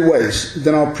it three ways.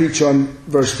 Then I'll preach on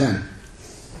verse 10.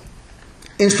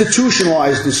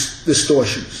 Institutionalized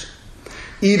distortions,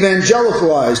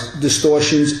 evangelicalized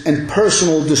distortions, and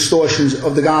personal distortions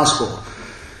of the gospel.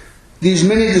 These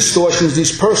many distortions,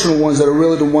 these personal ones that are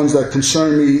really the ones that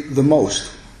concern me the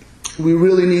most. We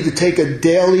really need to take a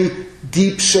daily,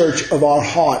 deep search of our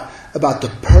heart about the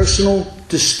personal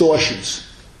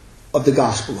distortions of the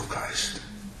gospel of Christ.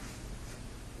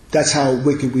 That's how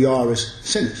wicked we are as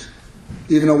sinners.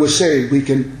 Even though we're saved, we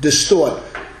can distort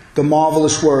the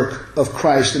marvelous work of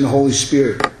Christ and the Holy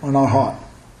Spirit on our heart.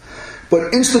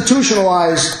 But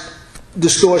institutionalized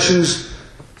distortions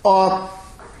are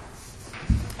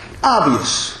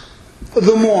obvious.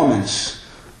 The Mormons,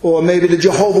 or maybe the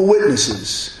Jehovah's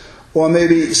Witnesses, or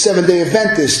maybe Seventh-day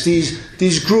Adventists.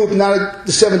 These groups, not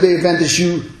the Seventh-day Adventists,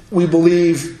 we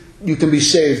believe you can be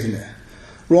saved in there.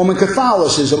 Roman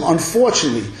Catholicism,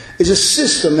 unfortunately, is a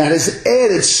system that has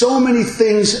added so many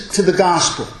things to the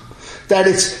gospel that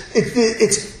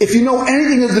if you know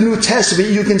anything of the New Testament,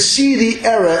 you can see the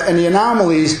error and the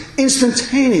anomalies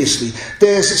instantaneously.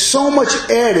 There's so much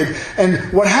added, and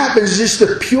what happens is just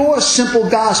the pure, simple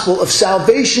gospel of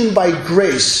salvation by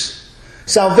grace,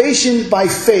 salvation by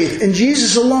faith in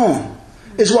Jesus alone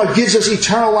is what gives us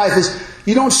eternal life.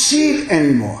 You don't see it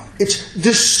anymore. It's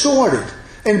distorted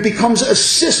and becomes a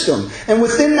system. And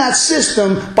within that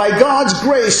system, by God's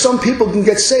grace, some people can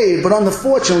get saved, but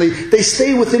unfortunately, they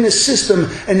stay within a system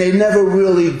and they never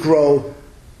really grow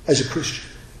as a Christian.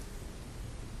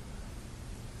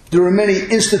 There are many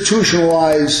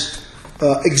institutionalized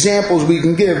examples we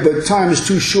can give, but time is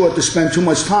too short to spend too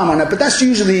much time on that. But that's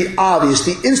usually obvious,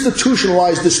 the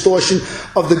institutionalized distortion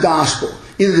of the gospel.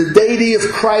 Either the deity of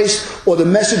Christ or the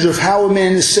message of how a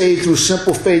man is saved through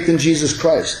simple faith in Jesus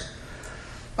Christ.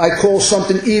 I call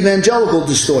something evangelical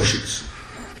distortions.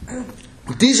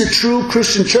 These are true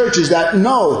Christian churches that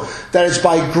know that it's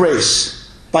by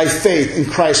grace, by faith in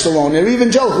Christ alone. They're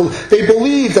evangelical. They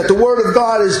believe that the Word of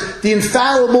God is the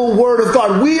infallible Word of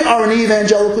God. We are an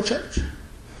evangelical church.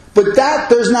 But that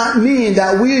does not mean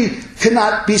that we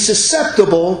cannot be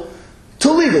susceptible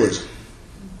to legalism.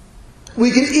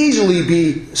 We can easily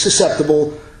be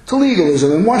susceptible to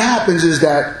legalism. And what happens is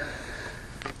that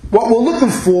what we're looking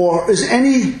for is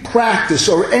any practice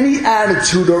or any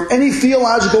attitude or any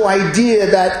theological idea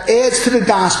that adds to the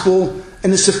gospel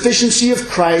and the sufficiency of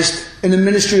Christ and the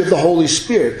ministry of the Holy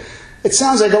Spirit. It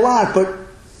sounds like a lot, but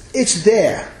it's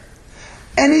there.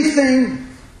 Anything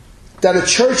that a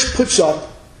church puts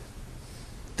up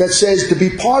that says to be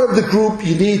part of the group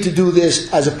you need to do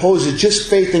this as opposed to just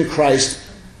faith in Christ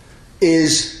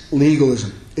is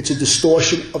legalism. It's a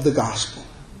distortion of the gospel.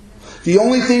 The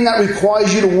only thing that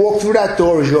requires you to walk through that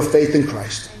door is your faith in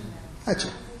Christ. That's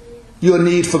all. Your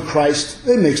need for Christ,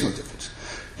 it makes no difference.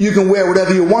 You can wear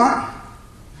whatever you want.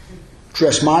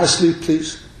 Dress modestly,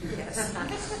 please. Yes.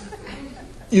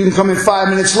 You can come in 5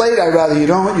 minutes late, I'd rather you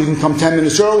don't. You can come 10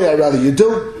 minutes early, I'd rather you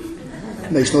do.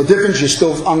 It makes no difference.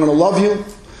 I'm going to love you.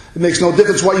 It makes no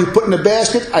difference what you put in the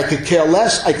basket. I could care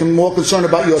less. I'm more concerned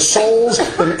about your souls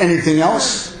than anything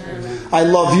else. I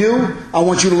love you. I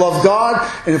want you to love God.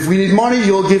 And if we need money,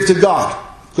 you'll give to God.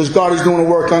 Because God is doing a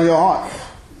work on your heart.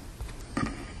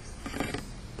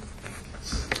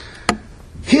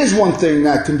 Here's one thing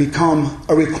that can become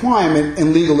a requirement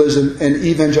in legalism and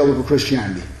evangelical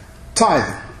Christianity.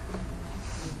 Tithing.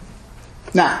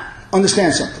 Now,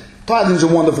 understand something. Tithing is a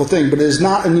wonderful thing, but it is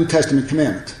not a New Testament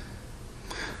commandment.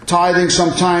 Tithing,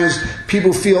 sometimes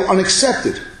people feel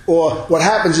unaccepted. Or what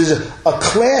happens is a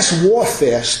class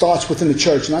warfare starts within the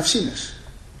church, and I've seen this.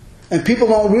 And people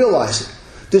don't realize it.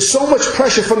 There's so much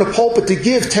pressure from the pulpit to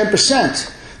give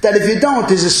 10% that if you don't,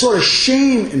 there's a sort of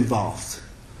shame involved.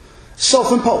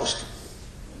 Self-imposed.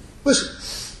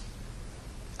 Listen,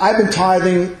 I've been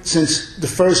tithing since the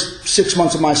first 6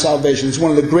 months of my salvation. It's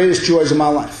one of the greatest joys of my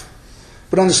life.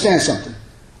 But understand something.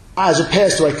 As a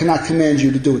pastor, I cannot command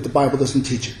you to do it. The Bible doesn't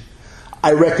teach it.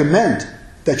 I recommend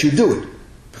that you do it.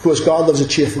 Because God loves a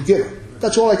cheerful giver.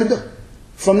 That's all I can do.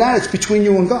 From that, it's between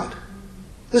you and God.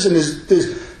 Listen,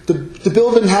 the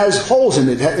building has holes in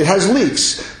it. It has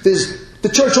leaks. The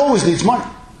church always needs money.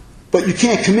 But you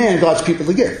can't command God's people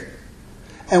to give.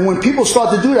 And when people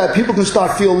start to do that, people can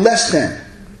start to feel less than.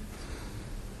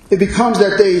 It becomes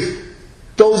that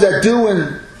those that do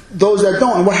and those that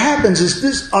don't. And what happens is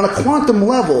this, on a quantum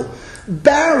level,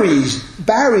 barriers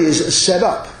are set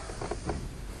up.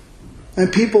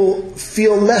 And people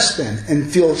feel less than and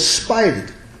feel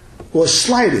spited or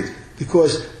slighted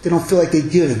because they don't feel like they're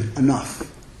given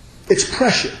enough. It's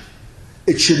pressure.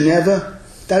 It should never.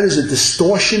 That is a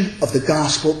distortion of the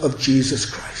gospel of Jesus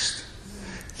Christ.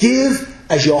 Give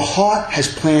as your heart has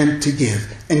planned to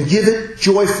give. And give it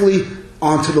joyfully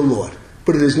unto the Lord.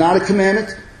 But it is not a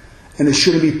commandment and it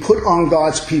shouldn't be put on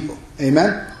God's people.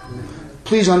 Amen?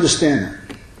 Please understand that.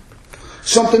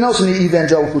 Something else in the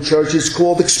evangelical church is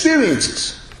called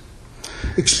experiences.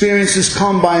 Experiences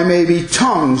come by maybe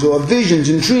tongues or visions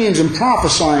and dreams and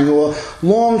prophesying or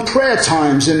long prayer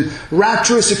times and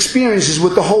rapturous experiences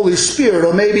with the Holy Spirit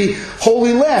or maybe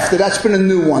holy laughter. That's been a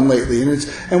new one lately.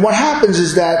 And what happens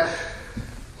is that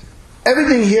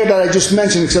Everything here that I just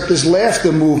mentioned, except this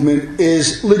laughter movement,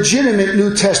 is legitimate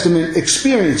New Testament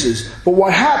experiences. But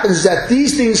what happens is that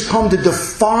these things come to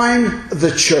define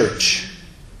the church.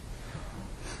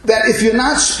 That if you're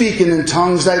not speaking in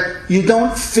tongues, that you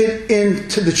don't fit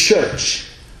into the church.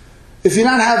 If you're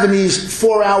not having these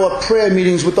 4-hour prayer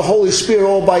meetings with the Holy Spirit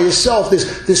all by yourself,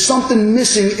 there's something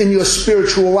missing in your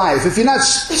spiritual life. If you're not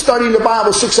studying the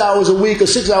Bible 6 hours a week or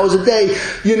 6 hours a day,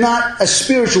 you're not as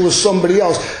spiritual as somebody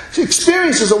else.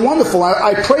 Experiences are wonderful.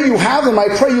 I pray you have them. I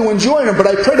pray you enjoy them. But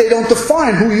I pray they don't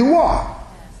define who you are.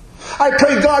 I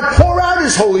pray God pour out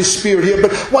His Holy Spirit here.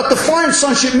 But what defines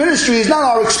sonship ministry is not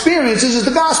our experiences, it's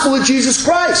the gospel of Jesus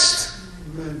Christ.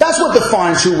 That's what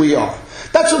defines who we are.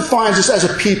 That's what defines us as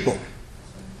a people.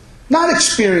 Not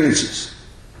experiences.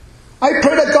 I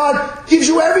pray that God gives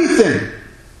you everything.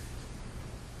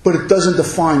 But it doesn't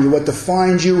define you. What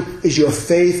defines you is your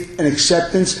faith and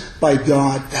acceptance by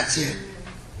God. That's it.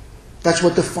 That's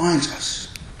what defines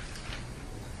us.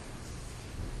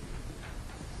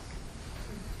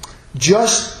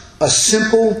 Just a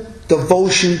simple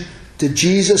devotion to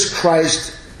Jesus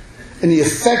Christ and the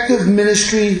effective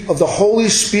ministry of the Holy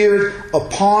Spirit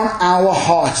upon our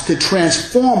hearts to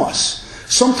transform us.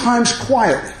 Sometimes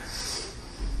quietly.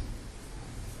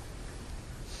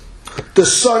 The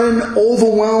sudden,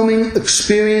 overwhelming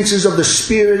experiences of the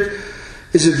Spirit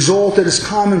is exalted as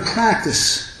common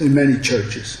practice in many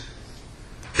churches.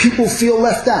 People feel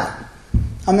left out.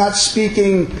 I'm not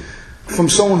speaking from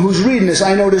someone who's reading this.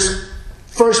 I know this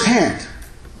firsthand.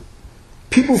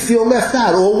 People feel left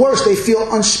out, or worse, they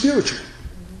feel unspiritual.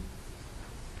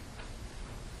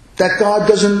 That God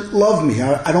doesn't love me.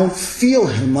 I don't feel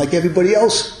Him like everybody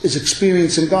else is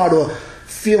experiencing God or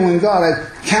feeling God.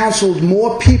 I've counseled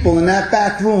more people in that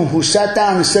back room who sat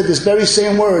down and said this very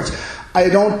same words. I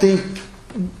don't think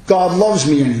God loves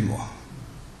me anymore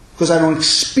because I don't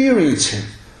experience Him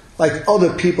like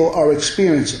other people are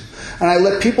experiencing. And I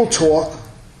let people talk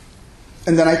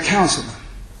and then I counsel them.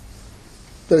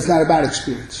 But it's not about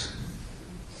experience.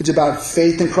 It's about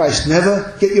faith in Christ.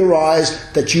 Never get your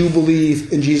eyes that you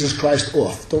believe in Jesus Christ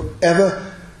off. Don't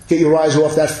ever get your eyes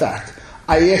off that fact.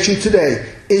 I ask you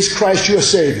today, is Christ your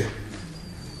Savior?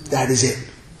 That is it.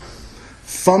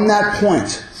 From that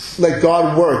point, let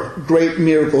God work great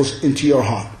miracles into your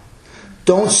heart.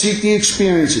 Don't seek the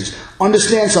experiences.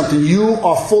 Understand something. You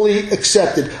are fully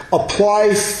accepted.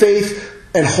 Apply faith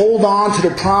and hold on to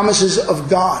the promises of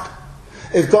God.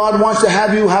 If God wants to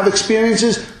have you have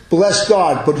experiences, bless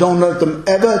God, but don't let them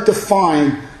ever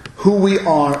define who we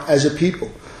are as a people.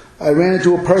 I ran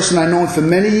into a person I've known for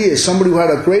many years, somebody who had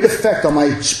a great effect on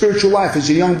my spiritual life as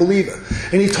a young believer.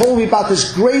 And he told me about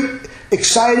this great,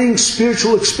 exciting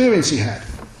spiritual experience he had.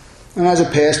 And as a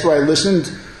pastor, I listened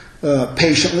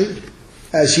patiently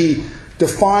as he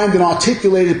defined and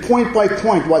articulated point by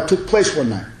point what took place one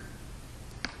night.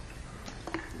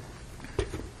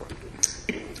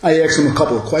 I asked him a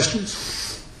couple of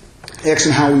questions. Asked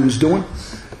him how he was doing.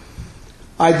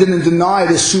 I didn't deny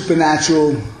this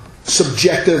supernatural,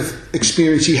 subjective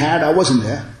experience he had. I wasn't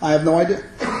there. I have no idea.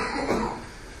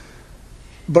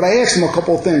 But I asked him a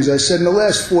couple of things. I said, in the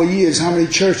last 4 years, how many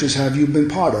churches have you been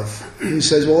part of? And he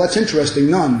says, well, that's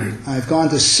interesting. None. I've gone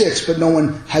to 6, but no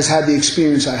one has had the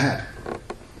experience I had.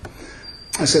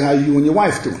 I said, how are you and your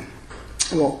wife doing?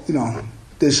 Well,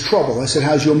 there's trouble. I said,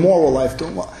 how's your moral life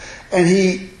doing? Well, and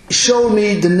he showed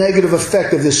me the negative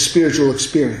effect of this spiritual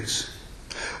experience.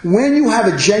 When you have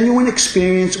a genuine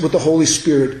experience with the Holy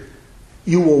Spirit,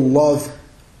 you will love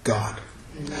God.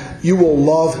 You will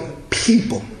love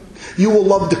people. You will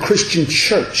love the Christian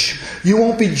church. You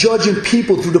won't be judging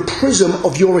people through the prism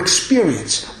of your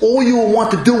experience. All you will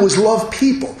want to do is love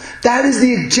people. That is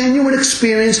the genuine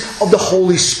experience of the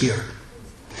Holy Spirit.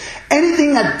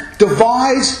 Anything that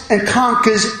divides and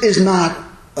conquers is not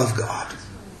of God.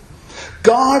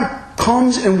 God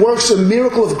comes and works a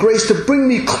miracle of grace to bring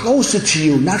me closer to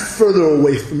you, not further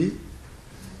away from you.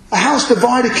 A house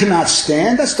divided cannot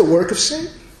stand. That's the work of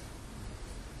Satan.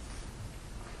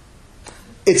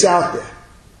 It's out there.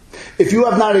 If you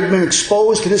have not been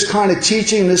exposed to this kind of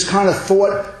teaching, this kind of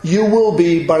thought, you will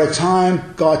be by the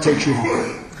time God takes you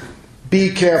home.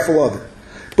 Be careful of it.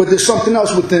 But there's something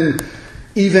else within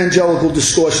evangelical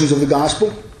distortions of the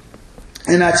gospel,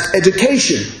 and that's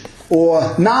education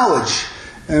or knowledge.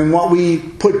 And what we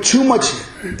put too much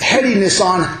headiness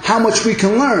on how much we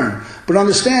can learn. But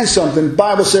understand something, the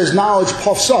Bible says knowledge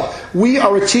puffs up. We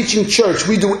are a teaching church.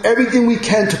 We do everything we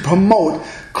can to promote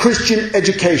Christian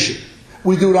education.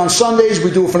 We do it on Sundays,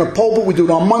 we do it from the pulpit, we do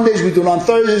it on Mondays, we do it on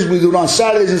Thursdays, we do it on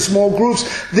Saturdays in small groups.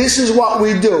 This is what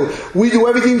we do. We do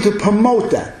everything to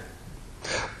promote that.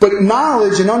 But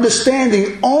knowledge and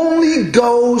understanding only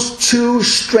goes to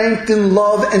strengthen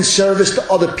love and service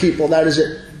to other people. That is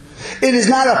it. It is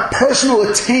not a personal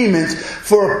attainment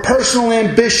for a personal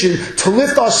ambition to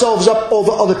lift ourselves up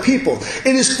over other people.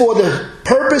 It is for the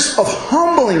purpose of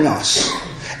humbling us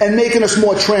and making us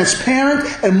more transparent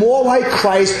and more like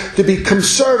Christ to become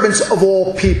servants of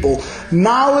all people.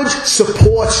 Knowledge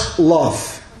supports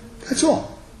love. That's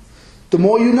all. The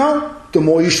more you know, the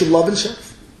more you should love and serve.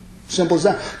 Simple as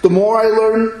that. The more I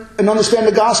learn and understand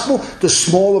the gospel, the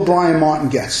smaller Brian Martin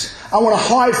gets. I want to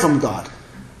hide from God.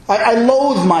 I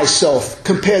loathe myself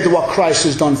compared to what Christ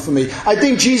has done for me. I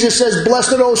think Jesus says,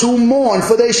 blessed are those who mourn,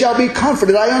 for they shall be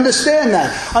comforted. I understand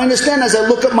that. I understand as I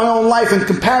look at my own life in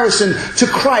comparison to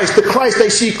Christ, the Christ I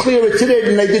see clearer today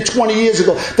than I did 20 years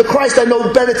ago. The Christ I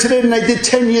know better today than I did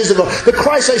 10 years ago. The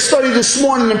Christ I studied this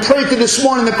morning and prayed to this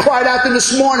morning and cried out to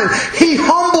this morning. He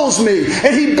humbles me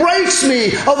and He breaks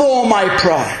me of all my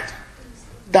pride.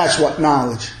 That's what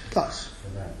knowledge does.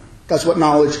 That's what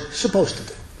knowledge is supposed to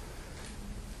do.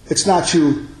 It's not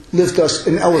to lift us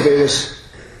and elevate us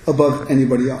above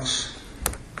anybody else.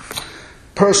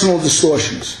 Personal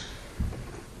distortions.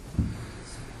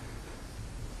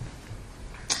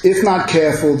 If not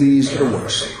careful, these are the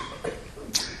worst.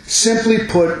 Simply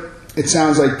put, it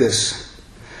sounds like this.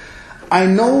 I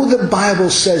know the Bible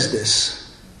says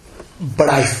this, but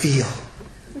I feel.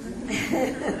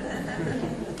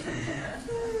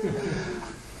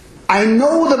 I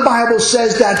know the Bible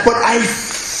says that, but I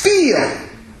feel.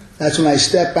 That's when I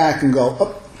step back and go,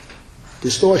 oh,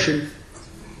 distortion.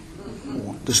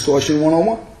 Distortion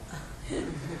 101.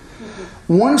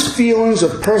 One's feelings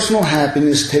of personal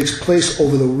happiness takes place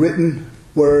over the written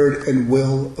word and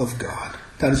will of God.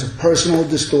 That is a personal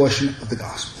distortion of the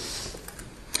gospel.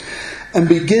 And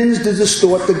begins to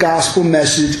distort the gospel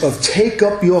message of take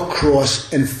up your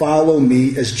cross and follow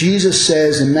me, as Jesus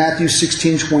says in Matthew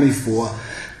 16:24.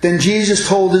 Then Jesus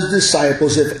told His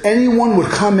disciples, if anyone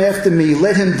would come after me,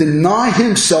 let him deny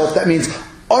himself. That means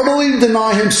utterly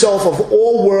deny himself of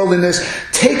all worldliness,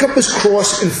 take up his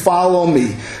cross and follow me.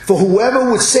 For whoever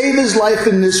would save his life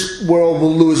in this world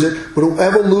will lose it, but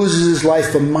whoever loses his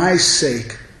life for my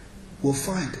sake will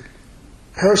find it.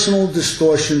 Personal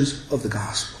distortions of the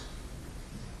gospel.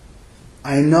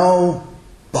 I know,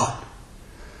 but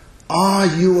are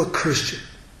you a Christian?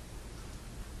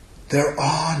 There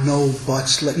are no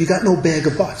buts. You got no bag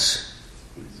of buts.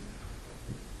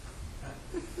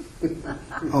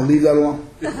 I'll leave that alone.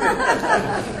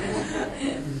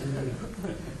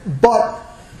 But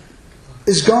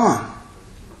is gone.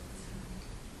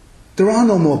 There are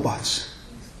no more buts.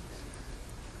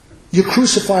 You're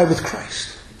crucified with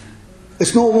Christ.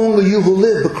 It's no longer you who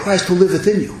live, but Christ who liveth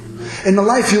in you. And the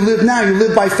life you live now, you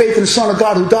live by faith in the Son of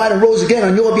God who died and rose again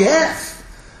on your behalf.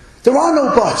 There are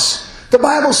no buts. The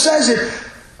Bible says it.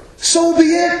 So be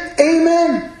it.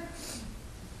 Amen.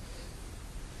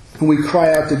 And we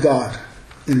cry out to God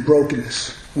in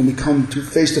brokenness when we come to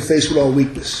face with our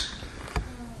weakness.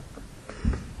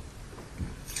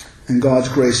 And God's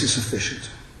grace is sufficient.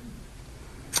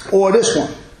 Or this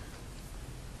one.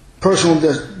 Personal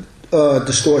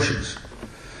distortions.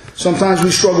 Sometimes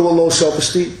we struggle with low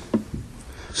self-esteem.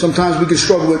 Sometimes we can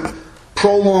struggle with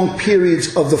prolonged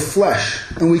periods of the flesh.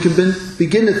 And we can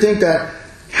begin to think that,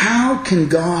 how can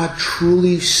God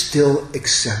truly still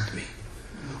accept me?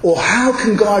 Or how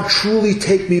can God truly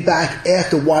take me back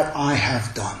after what I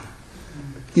have done?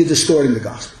 You're distorting the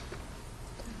gospel.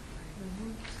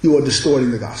 You are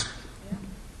distorting the gospel.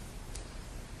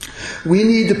 We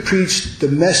need to preach the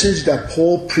message that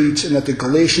Paul preached and that the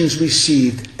Galatians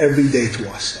received every day to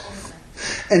ourselves.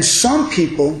 And some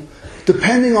people,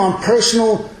 depending on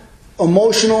personal,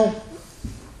 emotional,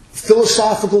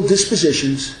 philosophical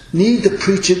dispositions, need to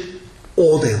preach it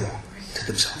all day long to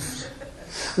themselves.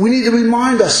 We need to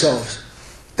remind ourselves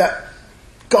that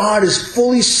God is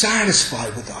fully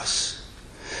satisfied with us.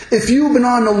 If you've been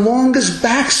on the longest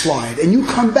backslide and you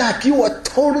come back, you are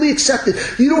totally accepted.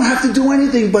 You don't have to do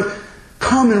anything but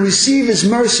come and receive His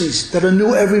mercies that are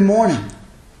new every morning.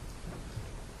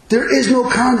 There is no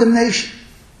condemnation.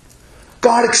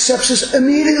 God accepts us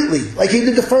immediately, like He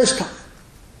did the first time.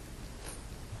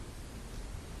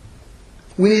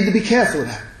 We need to be careful of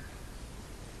that.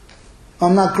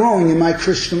 I'm not growing in my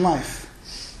Christian life.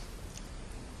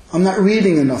 I'm not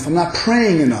reading enough. I'm not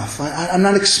praying enough. I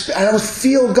don't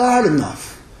feel God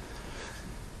enough.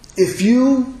 If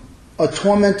you are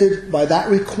tormented by that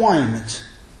requirement,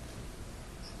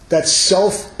 that's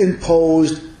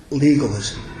self-imposed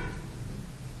legalism.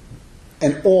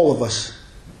 And all of us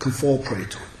can fall prey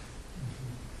to it.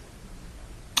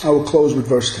 I will close with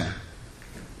verse 10.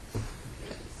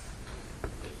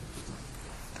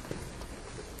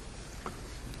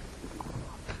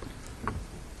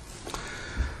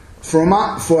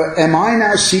 For am I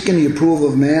now seeking the approval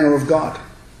of man or of God?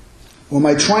 Or am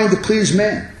I trying to please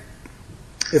man?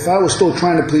 If I was still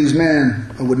trying to please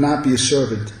man, I would not be a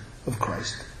servant of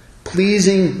Christ.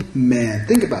 Pleasing man.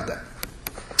 Think about that.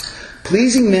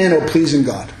 Pleasing man or pleasing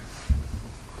God.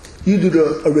 You do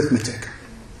the arithmetic.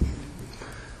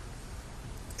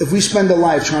 If we spend a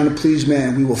life trying to please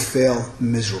man, we will fail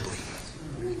miserably.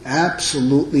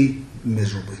 Absolutely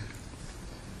miserably.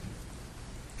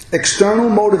 External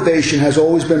motivation has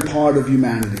always been part of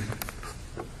humanity.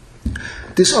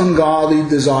 This ungodly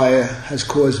desire has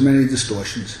caused many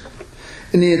distortions.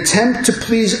 In the attempt to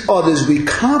please others, we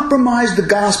compromise the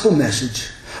gospel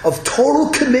message of total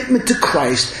commitment to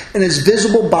Christ and His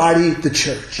visible body, the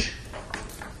church.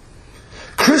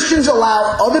 Christians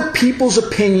allow other people's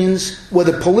opinions,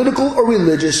 whether political or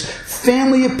religious,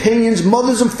 family opinions,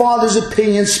 mothers and fathers'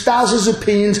 opinions, spouses'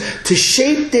 opinions, to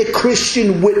shape their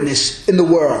Christian witness in the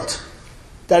world.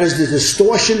 That is the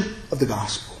distortion of the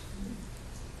gospel.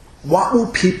 What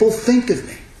will people think of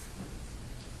me?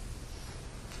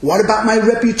 What about my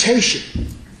reputation?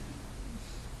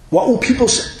 What will people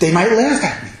say? They might laugh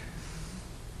at me.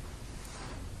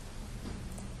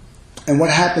 And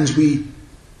what happens? We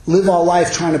live our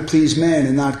life trying to please man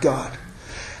and not God.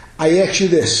 I ask you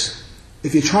this.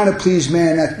 If you're trying to please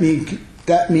man,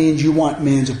 that means you want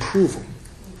man's approval.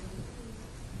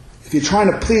 If you're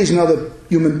trying to please another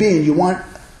human being, you want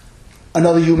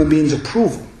another human being's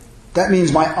approval. That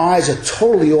means my eyes are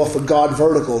totally off of God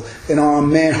vertical and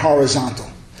on man horizontal.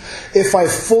 If I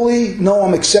fully know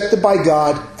I'm accepted by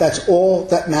God, that's all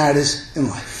that matters in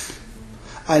life.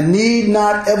 I need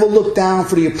not ever look down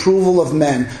for the approval of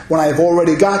men when I have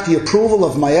already got the approval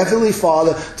of my Heavenly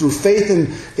Father through faith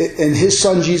in His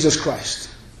Son Jesus Christ.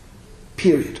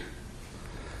 Period.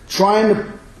 Trying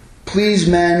to please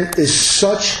men is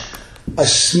such a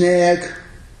snag,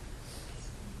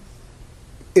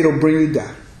 it'll bring you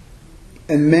down.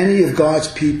 And many of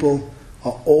God's people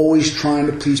are always trying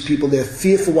to please people. They're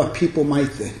fearful what people might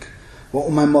think. What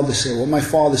will my mother say? What will my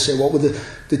father say? What would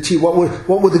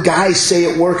what would the guys say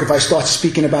at work if I start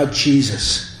speaking about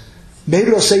Jesus?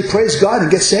 Maybe they'll say, praise God, and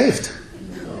get saved.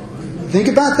 Think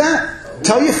about that.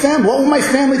 Tell your family, what will my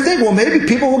family think? Well, maybe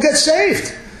people will get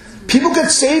saved. People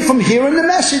get saved from hearing the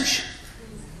message.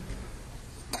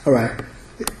 All right.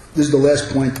 This is the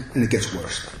last point, and it gets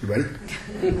worse. You ready?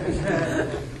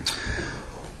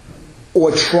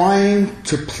 Or trying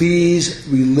to please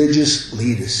religious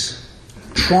leaders.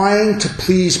 Trying to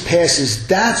please pastors.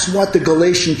 That's what the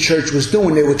Galatian church was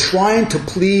doing. They were trying to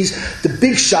please the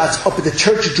big shots up at the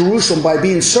church of Jerusalem by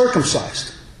being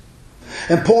circumcised.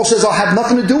 And Paul says, I'll have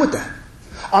nothing to do with that.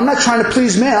 I'm not trying to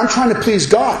please man. I'm trying to please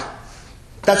God.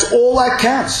 That's all that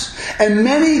counts. And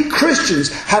many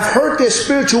Christians have hurt their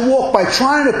spiritual walk by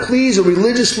trying to please a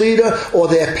religious leader or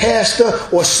their pastor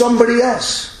or somebody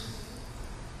else.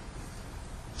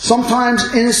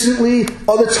 Sometimes innocently,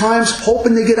 other times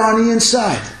hoping to get on the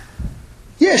inside.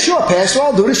 Yeah, sure, Pastor,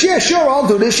 I'll do this. Yeah, sure, I'll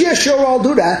do this. Yeah, sure, I'll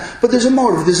do that. But there's a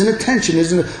motive, there's an intention,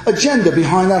 there's an agenda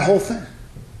behind that whole thing.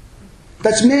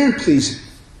 That's man-pleasing.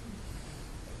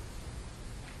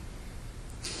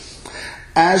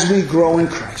 As we grow in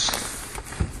Christ,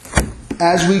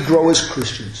 as we grow as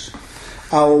Christians,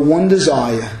 our one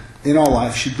desire in our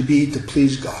life should be to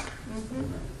please God.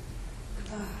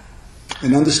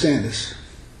 And understand this.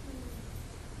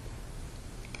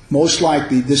 Most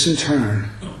likely, this in turn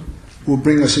will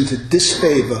bring us into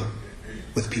disfavor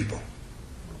with people.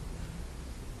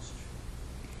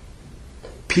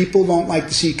 People don't like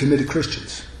to see committed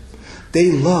Christians.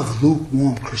 They love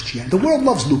lukewarm Christianity. The world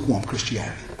loves lukewarm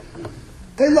Christianity.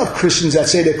 They love Christians that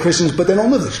say they're Christians, but they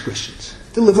don't live as Christians.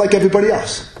 They live like everybody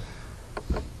else.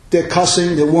 They're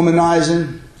cussing, they're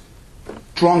womanizing,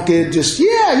 drunkard, just,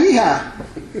 yeah.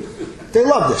 They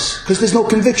love this because there's no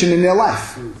conviction in their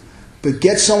life. But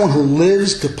get someone who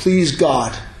lives to please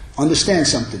God. Understand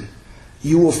something.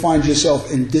 You will find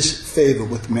yourself in disfavor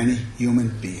with many human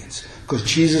beings. Because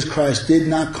Jesus Christ did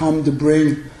not come to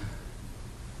bring,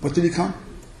 what did He come?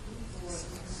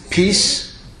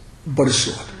 Peace, but a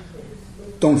sword.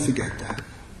 Don't forget that.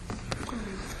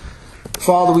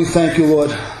 Father, we thank you,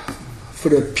 Lord, for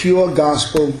the pure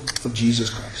gospel of Jesus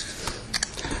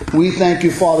Christ. We thank you,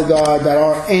 Father God, that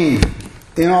our aim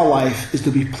in our life is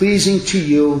to be pleasing to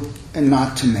you and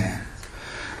not to man.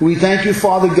 We thank you,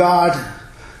 Father God,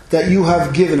 that you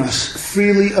have given us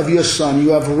freely of your Son. You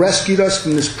have rescued us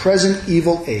from this present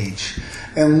evil age.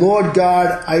 And Lord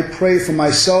God, I pray for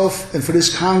myself and for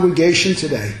this congregation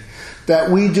today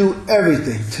that we do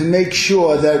everything to make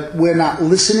sure that we're not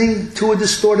listening to a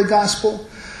distorted gospel,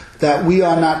 that we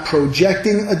are not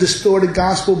projecting a distorted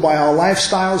gospel by our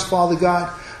lifestyles, Father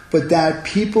God, but that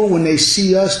people, when they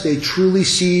see us, they truly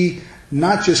see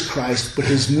not just Christ, but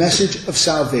his message of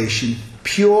salvation,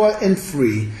 pure and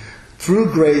free,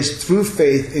 through grace, through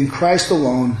faith in Christ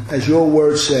alone, as your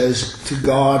word says, to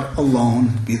God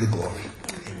alone be the glory.